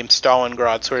is renamed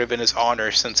Stalingrad sort of in his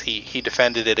honor since he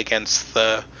defended it against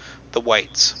the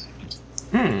whites.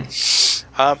 And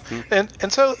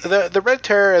so the Red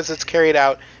Terror, as it's carried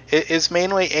out, is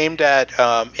mainly aimed at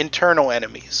internal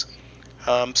enemies.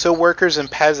 So workers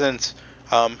and peasants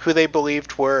who they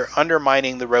believed were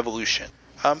undermining the revolution.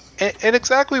 And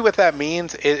exactly what that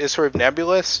means is sort of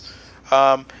nebulous.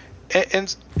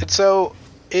 And so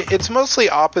it's mostly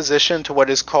opposition to what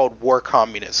is called war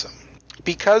communism.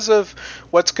 Because of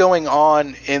what's going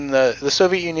on in the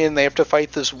Soviet Union, they have to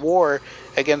fight this war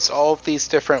against all of these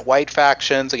different white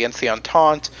factions, against the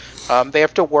Entente. They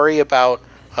have to worry about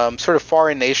sort of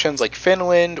foreign nations like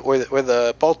Finland or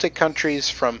the Baltic countries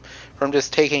from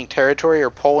just taking territory, or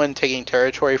Poland taking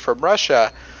territory from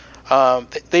Russia.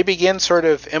 They begin sort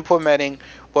of implementing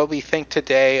what we think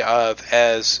today of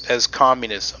as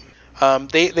communism.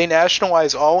 They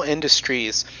nationalize all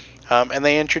industries, and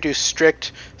they introduce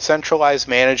strict centralized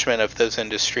management of those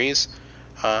industries.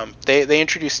 They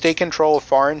introduce state control of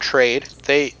foreign trade.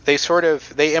 They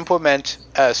implement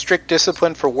strict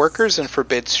discipline for workers and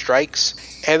forbid strikes.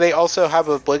 And they also have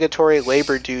obligatory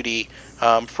labor duty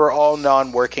for all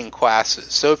non-working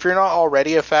classes. So if you're not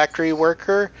already a factory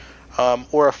worker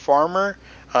or a farmer,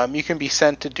 you can be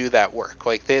sent to do that work.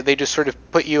 Like they just sort of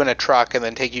put you in a truck and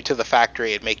then take you to the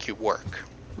factory and make you work.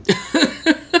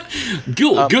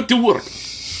 Get to work.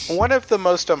 One of the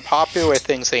most unpopular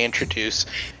things they introduce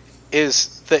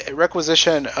is the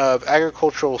requisition of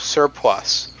agricultural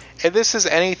surplus. And this is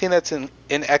anything that's in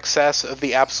excess of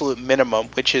the absolute minimum,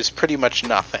 which is pretty much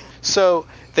nothing. So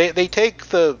they take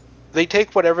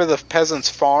whatever the peasants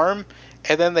farm,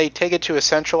 and then they take it to a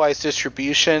centralized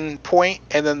distribution point,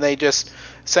 and then they just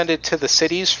send it to the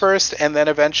cities first, and then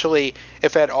eventually,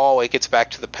 if at all, it gets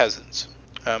back to the peasants.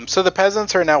 So the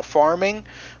peasants are now farming,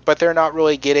 but they're not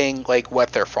really getting like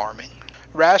what they're farming.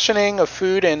 Rationing of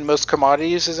food and most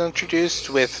commodities is introduced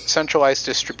with centralized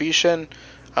distribution.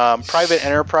 Private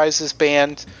enterprise is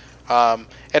banned, and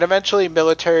eventually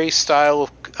military-style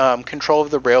control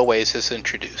of the railways is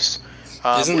introduced.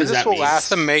 Isn't that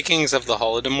the makings of the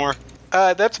Holodomor?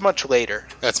 That's much later.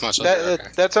 That's much later.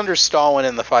 Okay. That's under Stalin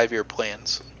in the 5-year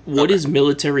plans. What does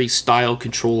military-style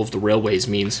control of the railways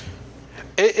means?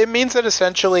 It means that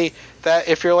essentially that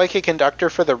if you're like a conductor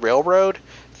for the railroad,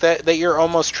 that you're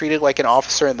almost treated like an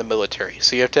officer in the military.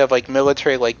 So you have to have like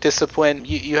military like discipline.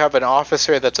 You have an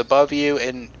officer that's above you,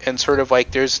 and sort of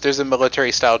like there's a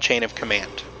military style chain of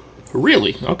command.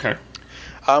 Really? Okay.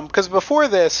 Because before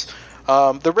this,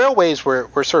 the railways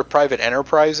were sort of private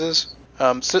enterprises.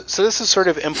 So this is sort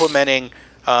of implementing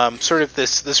sort of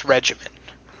this regimen.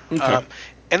 Okay.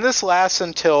 And this lasts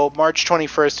until March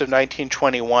 21st of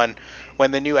 1921,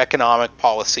 when the new economic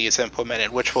policy is implemented,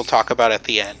 which we'll talk about at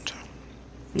the end.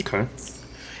 Okay.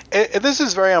 And this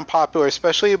is very unpopular,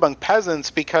 especially among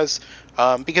peasants, because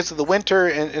of the winter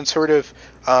and sort of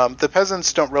the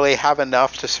peasants don't really have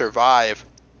enough to survive.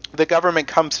 The government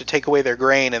comes to take away their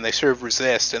grain, and they sort of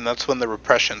resist, and that's when the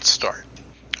repressions start.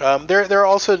 There are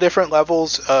also different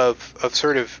levels of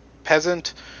sort of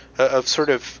peasant, of sort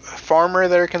of farmer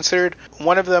that are considered.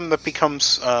 One of them that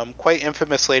becomes quite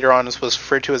infamous later on was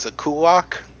referred to as a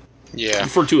kulak. Yeah.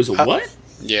 Referred to as a what?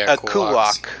 Yeah, A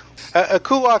kulak. A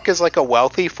kulak is like a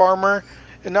wealthy farmer,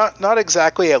 not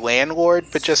exactly a landlord,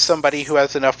 but just somebody who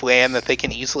has enough land that they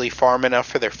can easily farm enough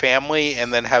for their family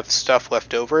and then have stuff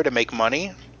left over to make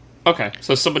money. Okay,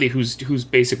 so somebody who's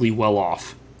basically well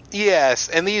off. Yes,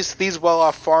 and these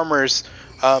well-off farmers,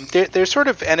 they're sort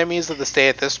of enemies of the state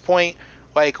at this point.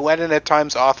 Like, Lenin at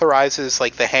times authorizes,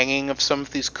 like, the hanging of some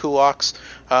of these kulaks,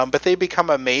 but they become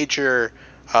a major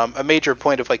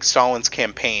point of, like, Stalin's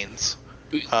campaigns.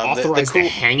 Authorize the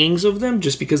hangings of them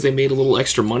just because they made a little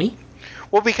extra money?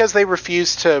 Well, because they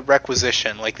refuse to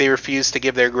requisition, like they refuse to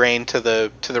give their grain to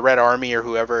the Red Army or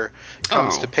whoever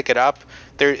comes to pick it up.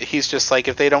 He's just like,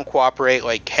 if they don't cooperate,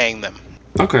 like, hang them.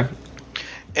 Okay.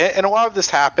 And a lot of this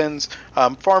happens.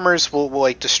 Farmers will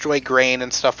like destroy grain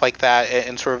and stuff like that,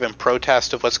 and sort of in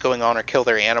protest of what's going on, or kill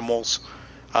their animals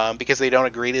because they don't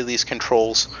agree to these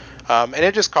controls. And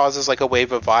it just causes like a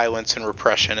wave of violence and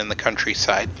repression in the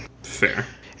countryside. Fair.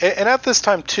 And at this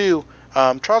time too,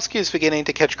 Trotsky is beginning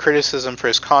to catch criticism for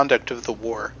his conduct of the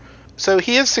war. So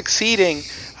he is succeeding,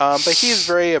 but he is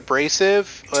very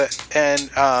abrasive, and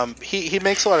he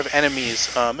makes a lot of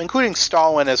enemies, including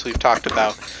Stalin, as we've talked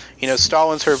about. You know,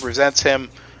 Stalin sort of resents him.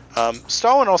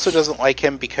 Stalin also doesn't like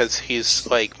him because he's,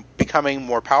 like, becoming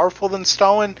more powerful than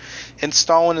Stalin, and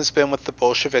Stalin has been with the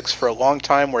Bolsheviks for a long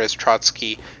time, whereas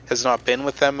Trotsky has not been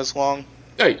with them as long.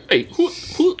 Hey,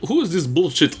 who is this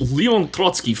bullshit Leon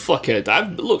Trotsky fuckhead?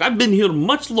 I've been here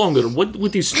much longer. What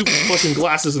with these stupid fucking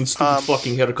glasses and stupid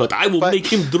fucking haircut? I will make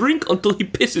him drink until he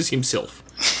pisses himself.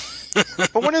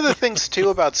 But one of the things too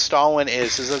about Stalin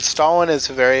is that Stalin is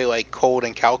very, like, cold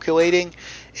and calculating,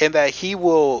 in that he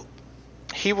will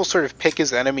sort of pick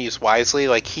his enemies wisely.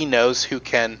 Like, he knows who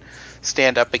can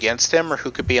stand up against him or who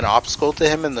could be an obstacle to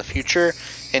him in the future,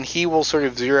 and he will sort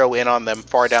of zero in on them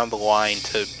far down the line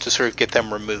to sort of get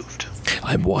them removed.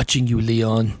 I'm watching you,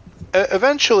 Leon.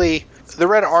 Eventually, the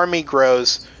Red Army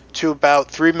grows to about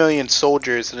 3 million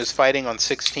soldiers and is fighting on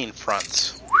 16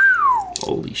 fronts.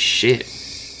 Holy shit.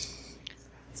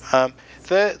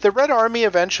 The Red Army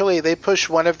eventually, they push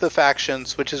one of the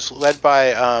factions, which is led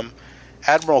by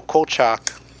Admiral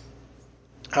Kolchak.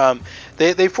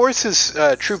 They force his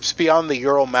troops beyond the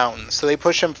Ural Mountains, so they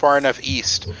push him far enough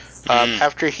east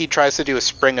after he tries to do a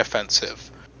spring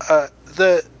offensive.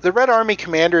 The Red Army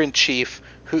commander-in-chief,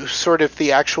 who's sort of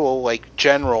the actual, like,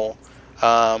 general,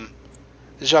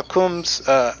 Jacques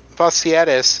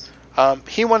Vassieres,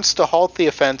 he wants to halt the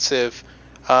offensive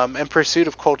in pursuit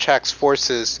of Kolchak's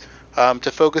forces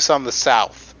to focus on the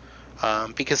south.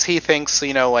 Because he thinks,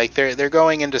 you know, like, they're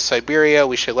going into Siberia,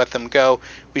 we should let them go,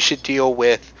 we should deal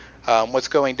with what's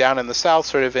going down in the south,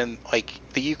 sort of in, like,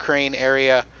 the Ukraine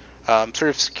area, sort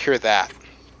of secure that.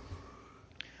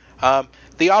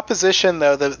 The opposition,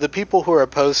 though, the people who are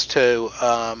opposed to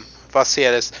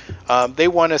Vassieres, they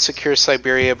want to secure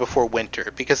Siberia before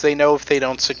winter, because they know if they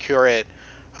don't secure it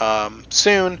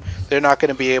soon, they're not going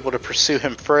to be able to pursue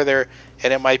him further,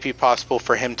 and it might be possible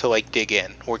for him to, like, dig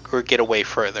in or get away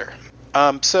further.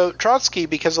 So Trotsky,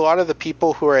 because a lot of the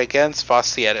people who are against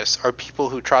Vassieres are people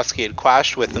who Trotsky had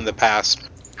clashed with in the past,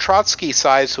 Trotsky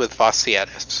sides with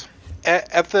Vassieres.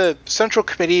 At the Central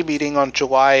Committee meeting on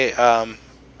July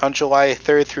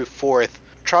 3rd through 4th,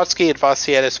 Trotsky and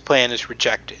Vassieres' plan is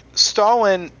rejected.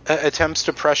 Stalin attempts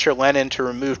to pressure Lenin to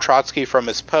remove Trotsky from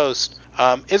his post,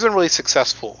 isn't really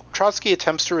successful. Trotsky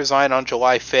attempts to resign on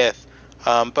July 5th,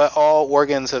 but all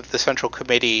organs of the Central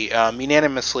Committee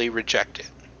unanimously reject it.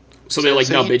 So they're like,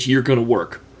 no, bitch, you're gonna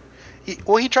work.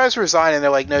 He tries to resign, and they're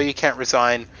like, no, you can't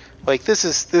resign. Like, this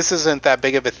isn't that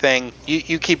big of a thing.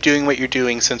 You keep doing what you're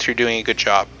doing since you're doing a good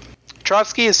job.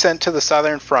 Trotsky is sent to the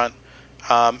Southern Front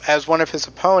as one of his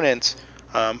opponents,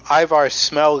 Ivar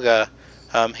Smelga,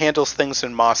 handles things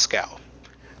in Moscow.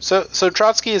 So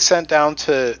Trotsky is sent down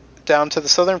to the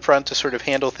Southern Front to sort of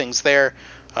handle things there,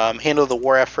 handle the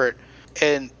war effort,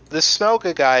 and this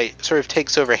Smelga guy sort of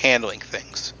takes over handling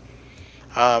things.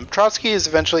 Trotsky is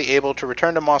eventually able to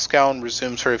return to Moscow and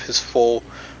resume sort of his full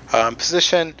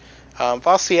position.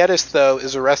 Vassieres, though,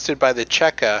 is arrested by the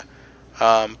Cheka,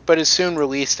 but is soon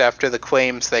released after the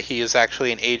claims that he is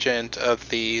actually an agent of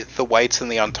the Whites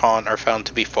and the Entente are found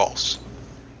to be false.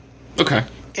 Okay.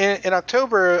 In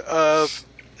October of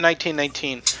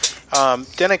 1919,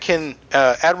 Denikin,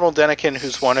 Admiral Denikin,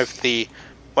 who's one of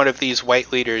these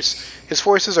white leaders, his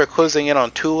forces are closing in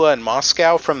on Tula and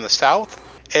Moscow from the south,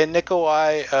 and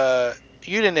Nikolai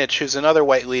Yudenich, who's another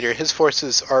white leader, his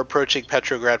forces are approaching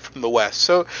Petrograd from the west.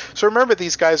 So remember,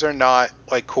 these guys are not,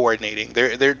 like, coordinating.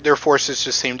 Their forces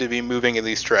just seem to be moving in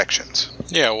these directions.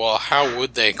 Yeah, well, how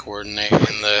would they coordinate in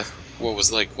the, the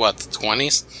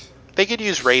 20s? They could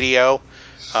use radio.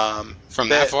 From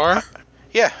that far?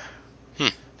 Yeah.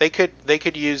 They could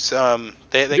use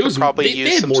they could probably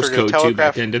use some sort of telegraph.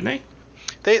 Back then, didn't they?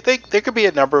 There could be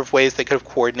a number of ways they could have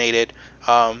coordinated.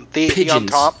 The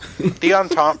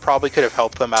Entente probably could have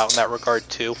helped them out in that regard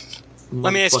too.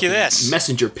 Let me ask you this: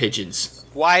 messenger pigeons.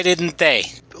 Why didn't they?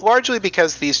 Largely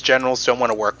because these generals don't want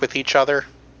to work with each other.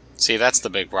 See, that's the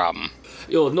big problem.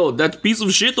 Yo, no, that piece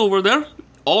of shit over there,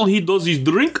 all he does is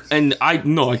drink, and I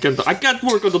can't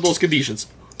work under those conditions.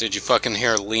 Did you fucking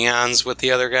hear Leon's with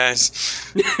the other guys?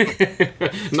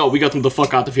 No, we got him the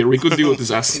fuck out of here. We couldn't deal with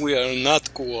his ass. We are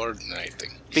not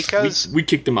coordinating. Because We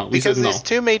kicked him out. We because said no. these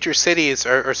two major cities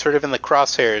are sort of in the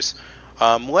crosshairs.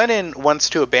 Lenin wants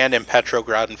to abandon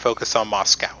Petrograd and focus on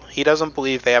Moscow. He doesn't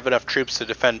believe they have enough troops to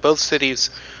defend both cities.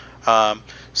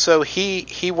 So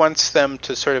he wants them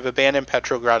to sort of abandon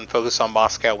Petrograd and focus on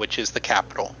Moscow, which is the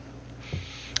capital.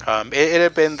 It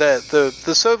had been the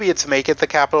Soviets make it the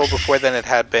capital before then it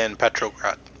had been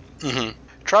Petrograd. Mm-hmm.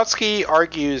 Trotsky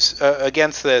argues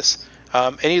against this,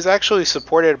 and he's actually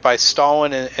supported by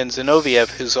Stalin and Zinoviev,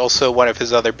 who's also one of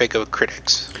his other big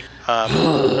critics.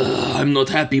 I'm not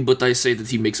happy, but I say that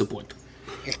he makes a point.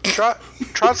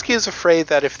 Trotsky is afraid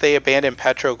that if they abandon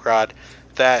Petrograd,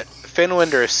 that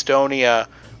Finland or Estonia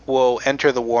will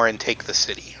enter the war and take the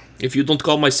city. If you don't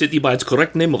call my city by its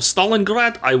correct name of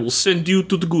Stalingrad, I will send you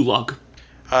to the Gulag.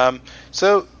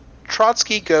 So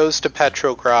Trotsky goes to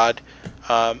Petrograd.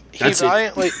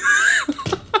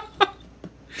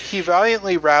 He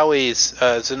valiantly rallies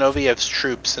Zinoviev's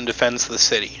troops and defends the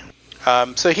city.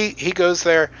 So he goes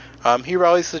there. He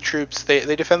rallies the troops.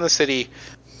 They defend the city.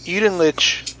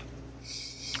 Yudenich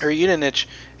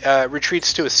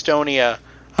retreats to Estonia,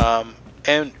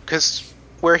 and because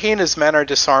where he and his men are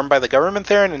disarmed by the government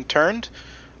there and interned,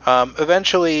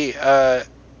 eventually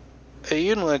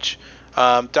Yudenich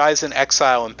dies in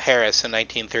exile in Paris in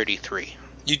 1933.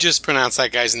 You just pronounced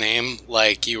that guy's name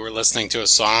like you were listening to a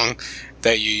song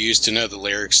that you used to know the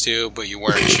lyrics to, but you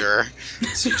weren't sure.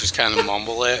 So you just kind of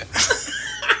mumble it.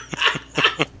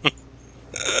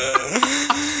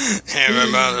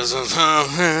 Everybody's a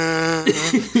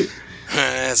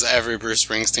That's every Bruce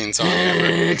Springsteen song ever.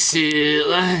 Exit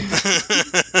life.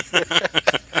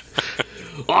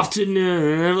 Off to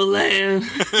Neverland.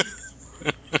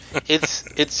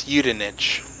 It's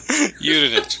Yudenich.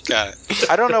 Yudenich, got it.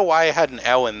 I don't know why I had an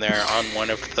L in there on one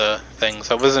of the things.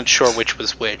 I wasn't sure which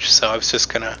was which, so I was just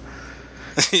gonna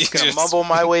mumble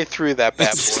my way through that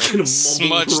bad boy.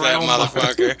 Smudge that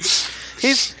motherfucker.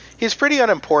 He's pretty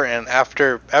unimportant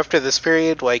after this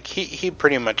period. Like he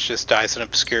pretty much just dies in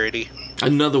obscurity.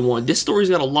 Another one. This story's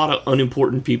got a lot of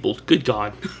unimportant people. Good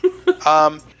God.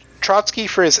 Trotsky,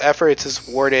 for his efforts, is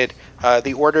awarded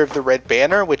the Order of the Red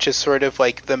Banner, which is sort of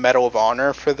like the Medal of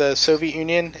Honor for the Soviet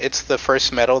Union. It's the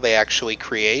first medal they actually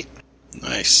create.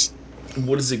 Nice.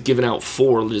 What is it given out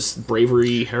for? Just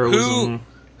bravery, heroism?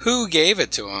 Who gave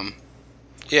it to him?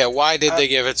 Yeah, why did they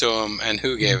give it to him, and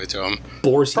who gave it to him?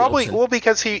 Boris Probably, Yeltsin. well,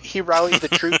 because he rallied the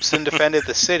troops and defended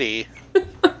the city.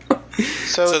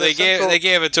 So they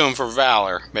gave it to him for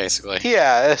valor, basically.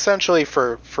 Yeah, essentially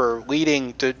for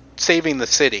leading to saving the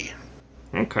city.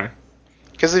 Okay.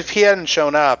 Because if he hadn't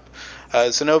shown up,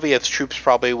 Zinoviev's troops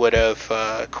probably would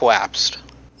have collapsed.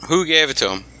 Who gave it to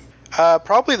him?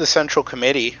 Probably the Central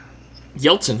Committee.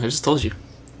 Yeltsin, I just told you.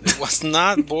 It was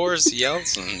not Boris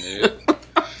Yeltsin, dude.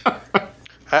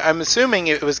 I'm assuming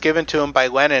it was given to him by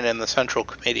Lenin and the Central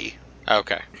Committee.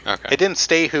 Okay. It didn't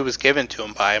state who was given to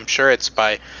him by. I'm sure it's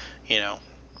by,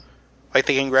 like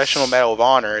the Congressional Medal of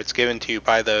Honor. It's given to you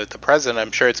by the president.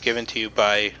 I'm sure it's given to you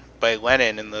by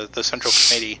Lenin and the Central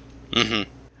Committee.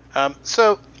 Mm-hmm.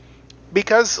 So,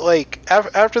 because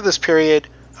after this period,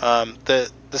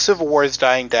 the Civil War is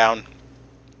dying down.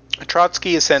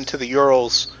 Trotsky is sent to the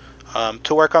Urals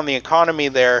to work on the economy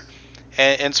there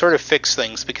and sort of fix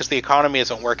things because the economy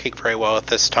isn't working very well at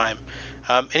this time.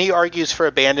 And he argues for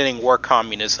abandoning war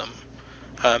communism.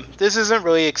 This isn't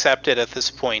really accepted at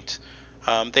this point.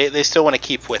 They still want to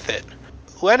keep with it.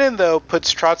 Lenin, though,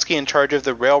 puts Trotsky in charge of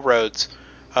the railroads,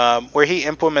 where he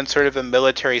implements sort of a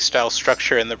military-style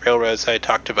structure in the railroads I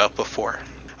talked about before.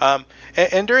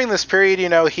 And during this period,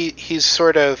 he's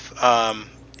sort of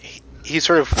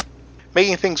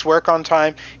making things work on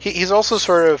time. He's also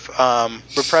sort of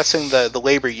repressing the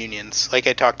labor unions, like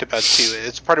I talked about too.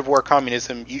 It's part of war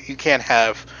communism. You can't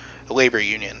have labor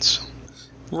unions.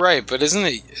 Right, but isn't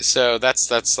it... So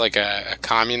that's like a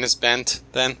communist bent,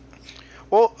 then?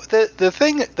 Well, the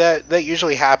thing that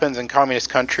usually happens in communist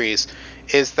countries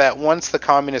is that once the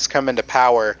communists come into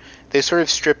power, they sort of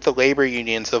strip the labor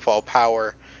unions of all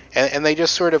power. And they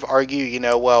just sort of argue,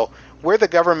 well, we're the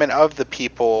government of the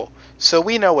people, so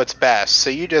we know what's best. So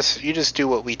you just do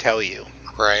what we tell you.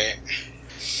 Right.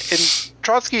 And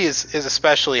Trotsky is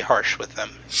especially harsh with them.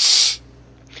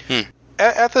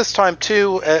 At this time,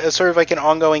 too, as sort of like an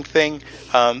ongoing thing,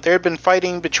 there had been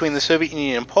fighting between the Soviet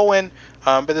Union and Poland,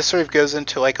 but this sort of goes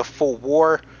into like a full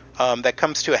war that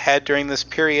comes to a head during this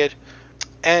period.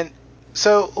 And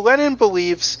so Lenin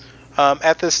believes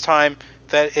at this time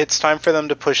that it's time for them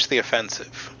to push the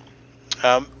offensive.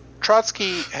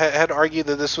 Trotsky had argued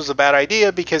that this was a bad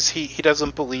idea because he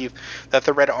doesn't believe that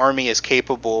the Red Army is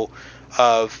capable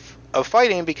of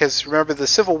fighting, because remember, the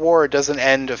Civil War doesn't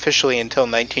end officially until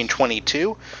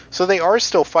 1922, so they are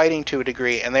still fighting to a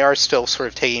degree, and they are still sort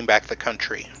of taking back the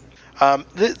country.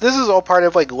 This is all part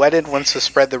of, like, Lenin wants to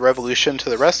spread the revolution to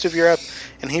the rest of Europe,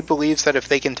 and he believes that if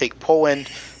they can take Poland,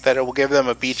 that it will give them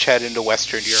a beachhead into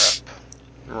Western Europe.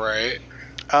 Right.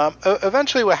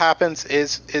 Eventually what happens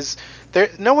is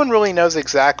no one really knows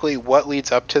exactly what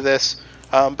leads up to this,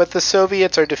 but the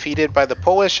Soviets are defeated by the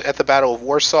Polish at the Battle of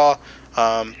Warsaw.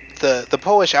 The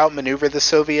Polish outmaneuver the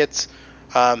Soviets.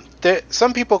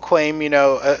 Some people claim,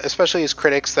 especially as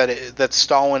critics, that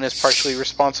Stalin is partially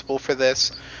responsible for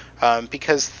this,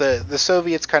 because the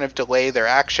Soviets kind of delay their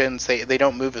actions. They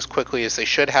don't move as quickly as they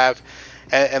should have,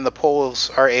 and the Poles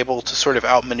are able to sort of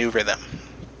outmaneuver them.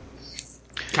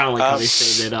 Kind of like how they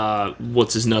say that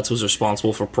What's-His-Nuts was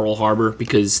responsible for Pearl Harbor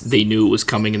because they knew it was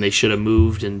coming and they should have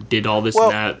moved and did all this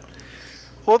and that.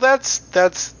 Well, that's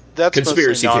conspiracy mostly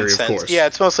theory, nonsense. of course. Yeah,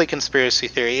 it's mostly conspiracy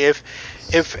theory. If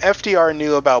FDR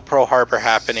knew about Pearl Harbor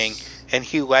happening and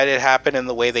he let it happen in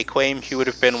the way they claim, he would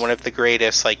have been one of the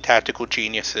greatest, like, tactical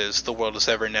geniuses the world has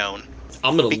ever known.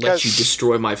 I'm going to let you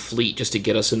destroy my fleet just to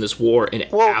get us in this war and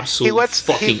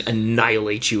absolutely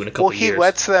annihilate you in a couple years.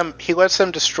 He lets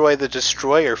them destroy the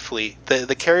destroyer fleet.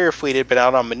 The carrier fleet had been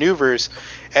out on maneuvers,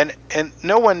 and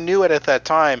no one knew it at that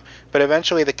time, but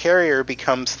eventually the carrier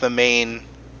becomes the main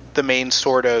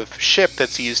sort of ship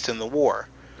that's used in the war.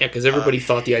 Yeah, because everybody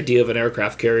thought the idea of an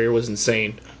aircraft carrier was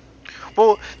insane.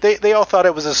 Well, they all thought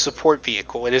it was a support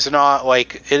vehicle. It is not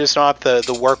the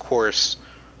workhorse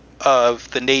of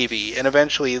the Navy, and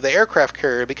eventually the aircraft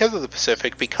carrier, because of the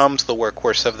Pacific, becomes the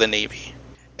workhorse of the Navy.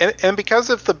 And because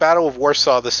of the Battle of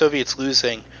Warsaw, the Soviets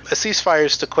losing, a ceasefire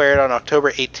is declared on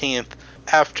October 18th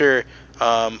after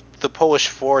the Polish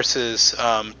forces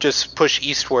just push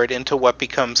eastward into what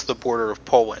becomes the border of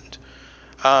Poland.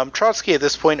 Trotsky at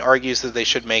this point argues that they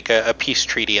should make a peace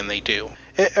treaty, and they do.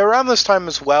 Around this time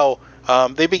as well,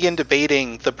 they begin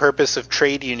debating the purpose of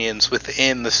trade unions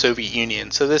within the Soviet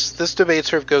Union. So this debate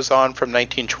sort of goes on from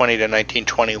 1920 to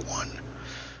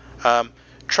 1921.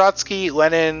 Trotsky,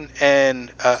 Lenin,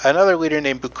 and another leader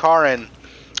named Bukharin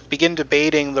begin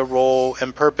debating the role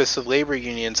and purpose of labor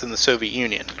unions in the Soviet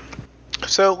Union.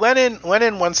 So Lenin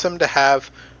wants them to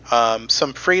have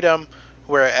some freedom,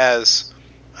 whereas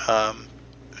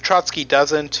Trotsky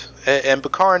doesn't, and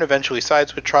Bukharin eventually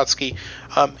sides with Trotsky.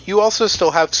 You also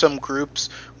still have some groups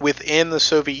within the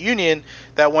Soviet Union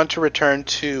that want to return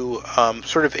to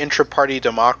sort of intra-party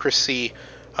democracy,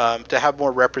 to have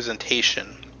more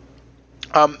representation.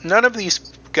 None of these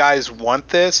guys want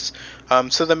this,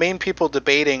 so the main people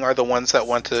debating are the ones that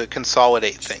want to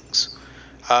consolidate things.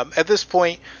 At this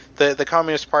point, the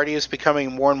Communist Party is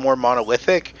becoming more and more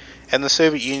monolithic, and the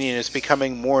Soviet Union is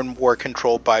becoming more and more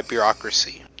controlled by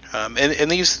bureaucracy.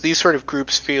 And these sort of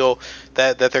groups feel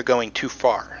that they're going too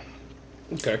far.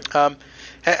 Okay.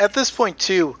 At this point,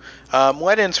 too,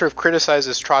 Lenin sort of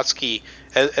criticizes Trotsky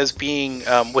as being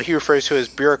what he refers to as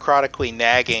bureaucratically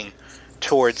nagging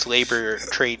towards labor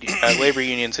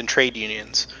unions and trade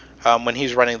unions when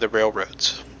he's running the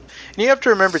railroads. And you have to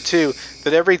remember, too,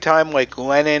 that every time, like,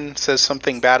 Lenin says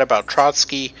something bad about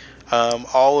Trotsky,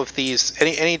 all of these,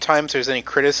 any times there's any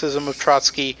criticism of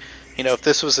Trotsky, if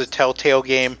this was a Telltale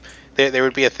game, there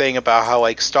would be a thing about how,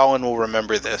 like, Stalin will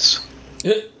remember this.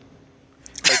 Like,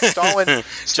 Stalin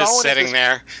just sitting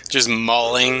there, just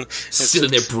mulling.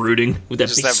 Sitting there brooding with that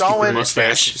big stupid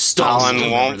mustache.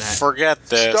 Stalin won't forget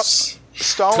this.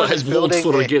 Stalin is building...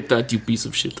 won't forget that, you piece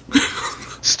of shit.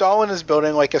 Stalin is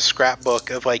building, like, a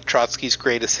scrapbook of, like, Trotsky's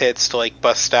greatest hits to, like,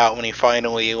 bust out when he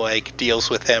finally, like,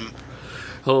 deals with him.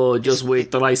 Oh, just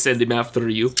wait till I send him after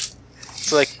you.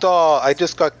 It's like, I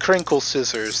just got crinkle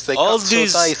scissors. They cut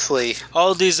so nicely.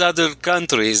 All these other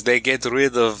countries, they get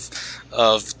rid of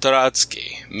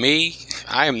Trotsky. Me,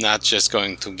 I am not just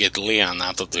going to get Leon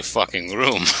out of the fucking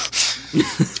room.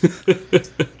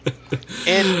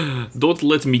 And don't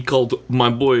let me call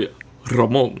my boy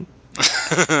Ramon.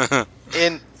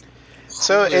 And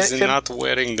so is not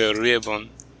wearing the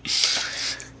ribbon.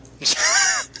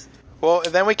 Well,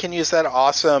 and then we can use that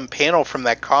awesome panel from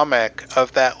that comic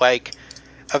of that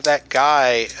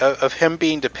guy, of him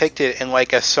being depicted in,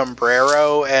 like, a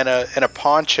sombrero and a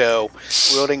poncho,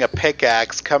 wielding a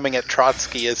pickaxe, coming at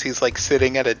Trotsky as he's, like,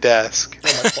 sitting at a desk.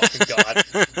 Oh my fucking god.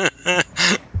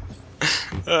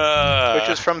 which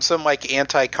is from some like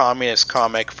anti-communist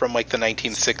comic from like the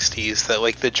 1960s that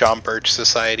like the John Birch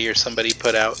Society or somebody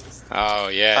put out. Oh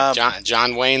yeah,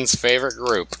 John Wayne's favorite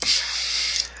group.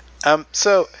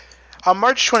 So on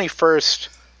March 21st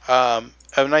of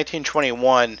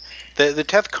 1921, the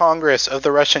 10th Congress of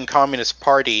the Russian Communist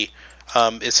Party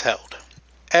is held.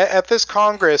 At this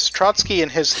Congress, Trotsky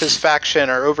and his faction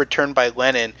are overturned by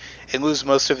Lenin and lose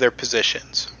most of their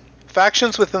positions.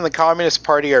 Factions within the Communist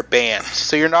Party are banned,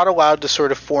 so you're not allowed to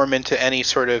sort of form into any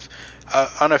sort of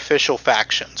unofficial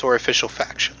factions or official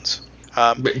factions.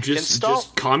 But just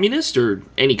communist or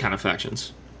any kind of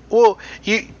factions? Well,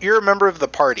 you're a member of the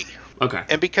party. Okay.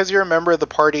 And because you're a member of the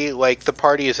party, like, the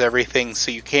party is everything,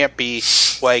 so you can't be,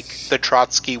 like, the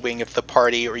Trotsky wing of the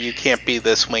party, or you can't be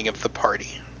this wing of the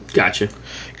party. Gotcha.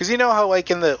 Because you know how,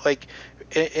 like, in the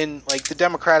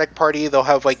Democratic Party, they'll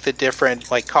have, like, the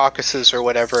different, like, caucuses or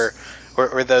whatever,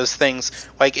 or those things.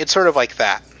 Like, it's sort of like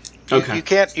that. Okay. You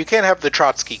can't have the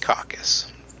Trotsky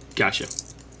caucus. Gotcha.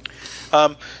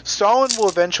 Stalin will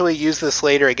eventually use this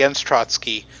later against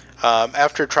Trotsky,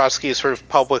 after Trotsky is sort of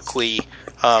publicly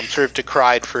sort of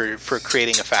decried for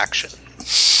creating a faction.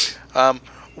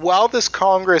 While this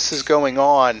Congress is going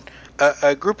on,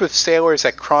 a group of sailors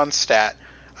at Kronstadt.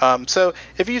 So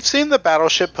if you've seen the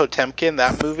Battleship Potemkin,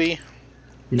 that movie,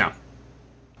 No.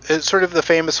 it's sort of the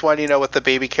famous one, you know, with the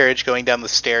baby carriage going down the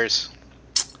stairs.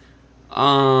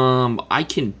 I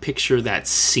can picture that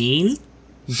scene,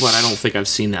 but I don't think I've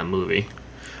seen that movie.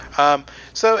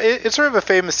 So it's sort of a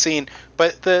famous scene,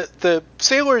 but the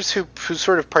sailors who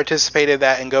sort of participated in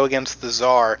that and go against the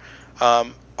Tsar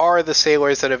are the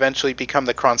sailors that eventually become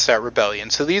the Kronstadt Rebellion.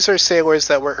 So these are sailors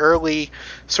that were early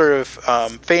sort of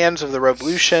fans of the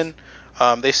revolution.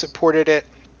 They supported it,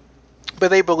 but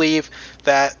they believe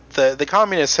that the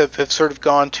communists have sort of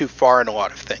gone too far in a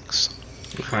lot of things.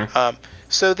 Okay.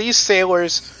 So these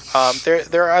sailors,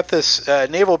 they're at this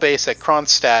naval base at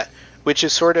Kronstadt, which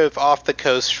is sort of off the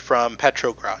coast from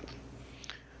Petrograd.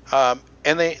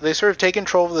 And they sort of take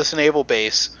control of this naval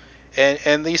base,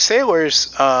 and these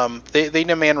sailors, they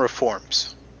demand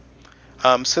reforms.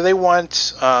 So they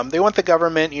want the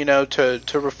government, you know, to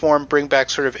reform, bring back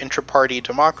sort of intra-party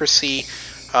democracy,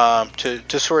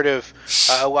 to sort of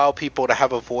allow people to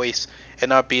have a voice and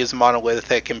not be as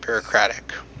monolithic and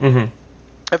bureaucratic. Mm-hmm.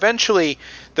 Eventually,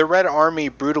 the Red Army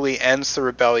brutally ends the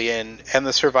rebellion, and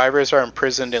the survivors are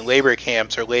imprisoned in labor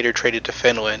camps or later traded to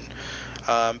Finland.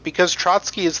 Because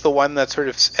Trotsky is the one that sort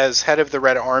of, as head of the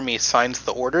Red Army, signs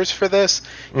the orders for this,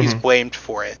 he's blamed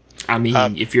for it. I mean,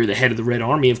 if you're the head of the Red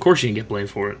Army, of course you can get blamed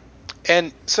for it.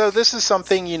 And so this is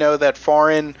something, you know, that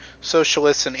foreign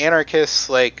socialists and anarchists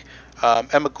like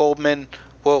Emma Goldman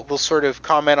will sort of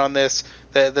comment on this,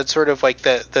 that sort of like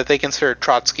that they consider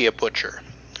Trotsky a butcher.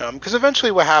 Because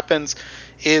eventually what happens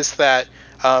is that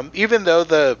even though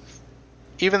the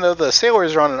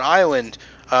sailors are on an island,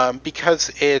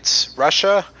 because it's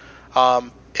Russia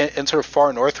and sort of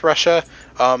far north Russia,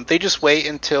 they just wait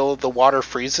until the water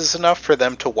freezes enough for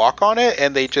them to walk on it,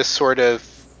 and they just sort of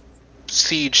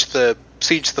siege the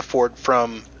fort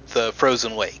from the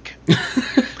frozen lake.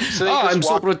 So I'm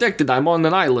so protected. I'm on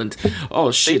an island.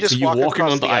 Oh shit! They just you walk walking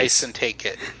across on the ice and take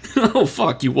it. Oh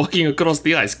fuck! You walking across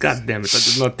the ice? God damn it! I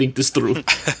did not think this through.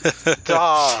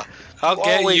 Duh. I'll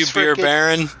get you, beer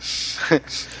baron.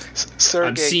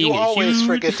 Sergey, you always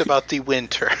forget about the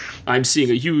winter. I'm seeing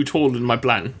a huge hole in my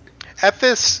plan. At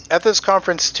this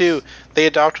conference too, they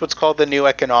adopt what's called the New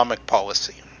Economic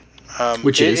Policy.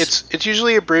 Which is? It's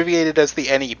usually abbreviated as the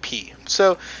NEP.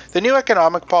 So the New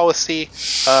Economic Policy,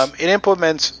 it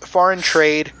implements foreign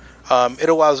trade. It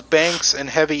allows banks and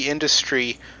heavy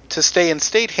industry to stay in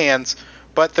state hands,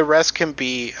 but the rest can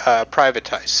be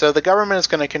privatized. So the government is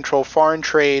going to control foreign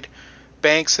trade,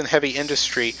 banks, and heavy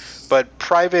industry, but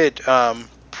private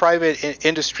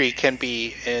industry can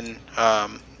be in,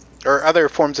 or other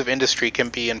forms of industry can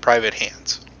be in private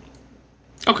hands.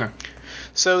 Okay.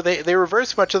 So they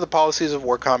reverse much of the policies of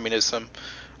war communism.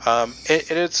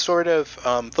 It's sort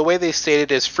of the way they state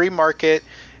it is free market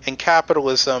and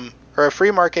capitalism, or a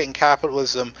free market and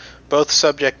capitalism, both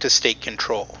subject to state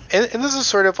control. And this is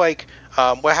sort of like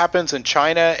what happens in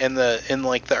China in the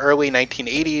early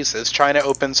 1980s as China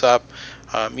opens up.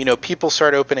 People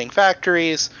start opening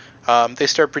factories. They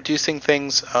start producing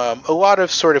things. A lot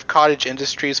of sort of cottage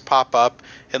industries pop up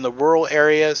in the rural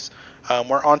areas.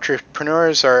 Where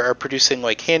entrepreneurs are producing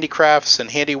like handicrafts and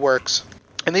handiworks.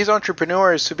 And these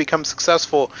entrepreneurs who become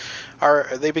successful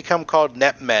they become called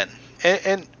net men.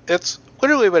 And it's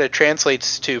literally what it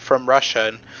translates to from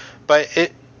Russian, but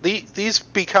these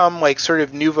become like sort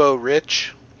of nouveau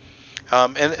rich.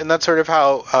 And that's sort of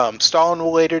how Stalin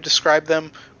will later describe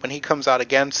them when he comes out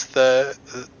against the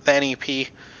NEP.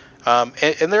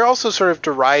 And they're also sort of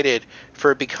derided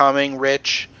for becoming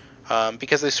rich,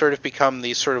 because they sort of become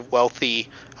these sort of wealthy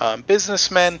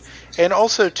businessmen. And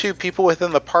also, too, people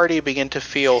within the party begin to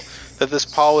feel that this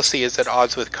policy is at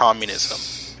odds with communism.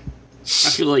 I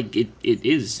feel like it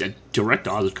is a direct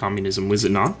odds with communism, was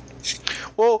it not?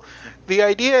 Well, the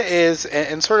idea is,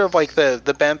 and sort of like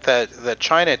the bent that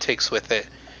China takes with it,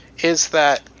 is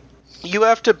that you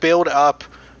have to build up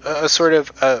a sort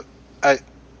of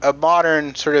a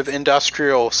modern sort of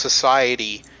industrial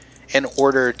society in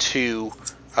order to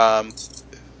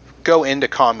go into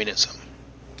communism.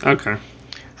 Okay.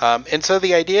 And so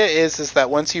the idea is that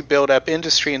once you build up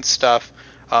industry and stuff,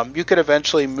 you could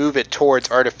eventually move it towards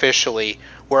artificially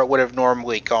where it would have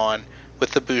normally gone,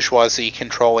 with the bourgeoisie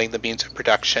controlling the means of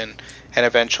production, and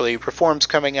eventually reforms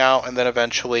coming out, and then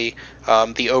eventually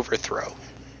the overthrow.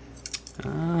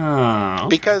 Oh.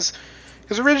 Because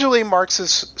originally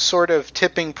Marx's sort of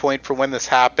tipping point for when this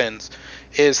happens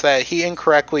is that he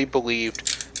incorrectly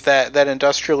believed that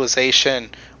industrialization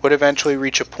would eventually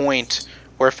reach a point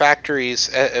where factories,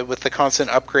 with the constant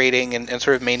upgrading and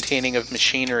sort of maintaining of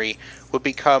machinery, would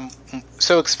become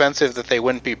so expensive that they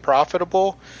wouldn't be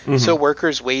profitable, so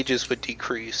workers' wages would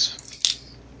decrease.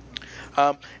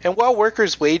 And while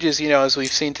workers' wages, as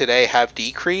we've seen today, have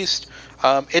decreased,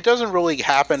 it doesn't really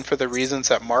happen for the reasons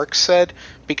that Marx said,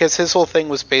 because his whole thing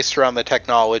was based around the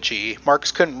technology.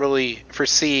 Marx couldn't really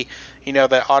foresee,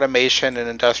 that automation and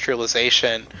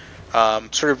industrialization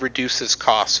sort of reduces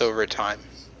costs over time.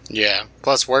 Yeah.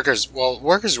 Plus, workers'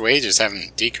 wages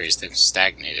haven't decreased; they've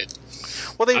stagnated.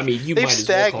 Well, they've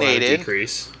stagnated.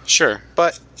 Decrease. Sure.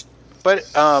 But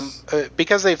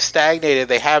because they've stagnated,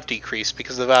 they have decreased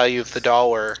because the value of the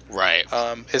dollar Right.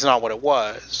 is not what it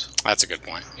was. That's a good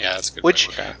point. Yeah, that's a good point.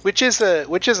 Okay. Which is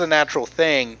a natural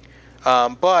thing,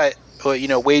 but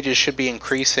wages should be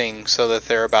increasing so that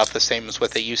they're about the same as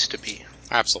what they used to be.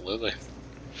 Absolutely.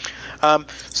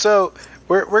 So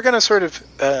we're going to sort of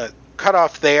cut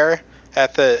off there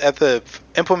at the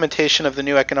implementation of the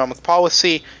new economic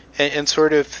policy and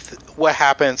sort of what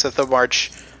happens at the March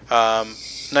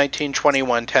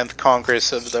 1921 10th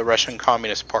Congress of the Russian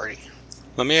Communist Party.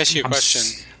 Let me ask you a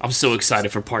question. I'm so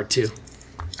excited for part 2.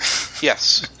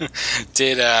 Yes.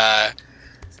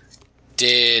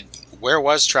 Where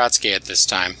was Trotsky at this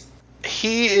time?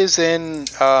 He is in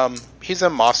he's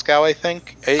in Moscow, I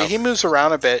think. He moves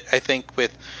around a bit, I think,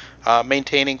 with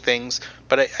maintaining things,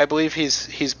 but I believe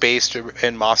he's based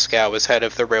in Moscow as head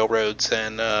of the railroads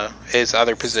and his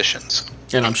other positions.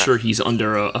 And I'm sure he's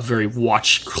under a very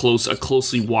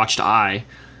closely watched eye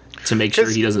to make sure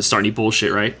he doesn't start any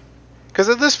bullshit, right? Because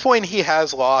at this point he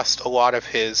has lost a lot of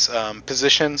his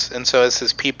positions, and so has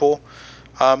his people.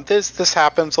 This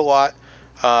happens a lot,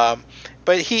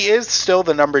 but he is still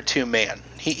the number 2 man.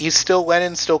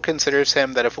 Lenin still considers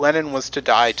him that if Lenin was to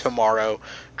die tomorrow,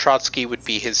 Trotsky would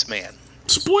be his man.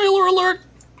 Spoiler alert!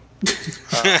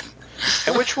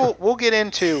 And which we'll get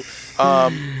into.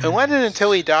 And Lenin,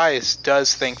 until he dies,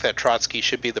 does think that Trotsky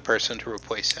should be the person to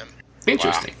replace him.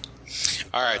 Interesting. Wow.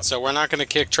 All right, so we're not going to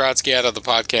kick Trotsky out of the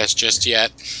podcast just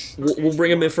yet. We'll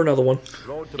bring him in for another one.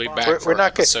 Road to We'll be Boston. back for We're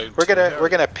not episode we're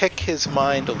gonna pick his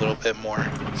mind a little bit more.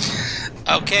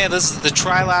 Okay, this is the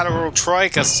Trilateral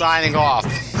Troika signing off.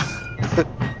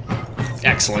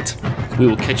 Excellent. We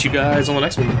will catch you guys on the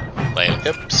next one. Later.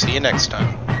 Yep. See you next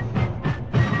time.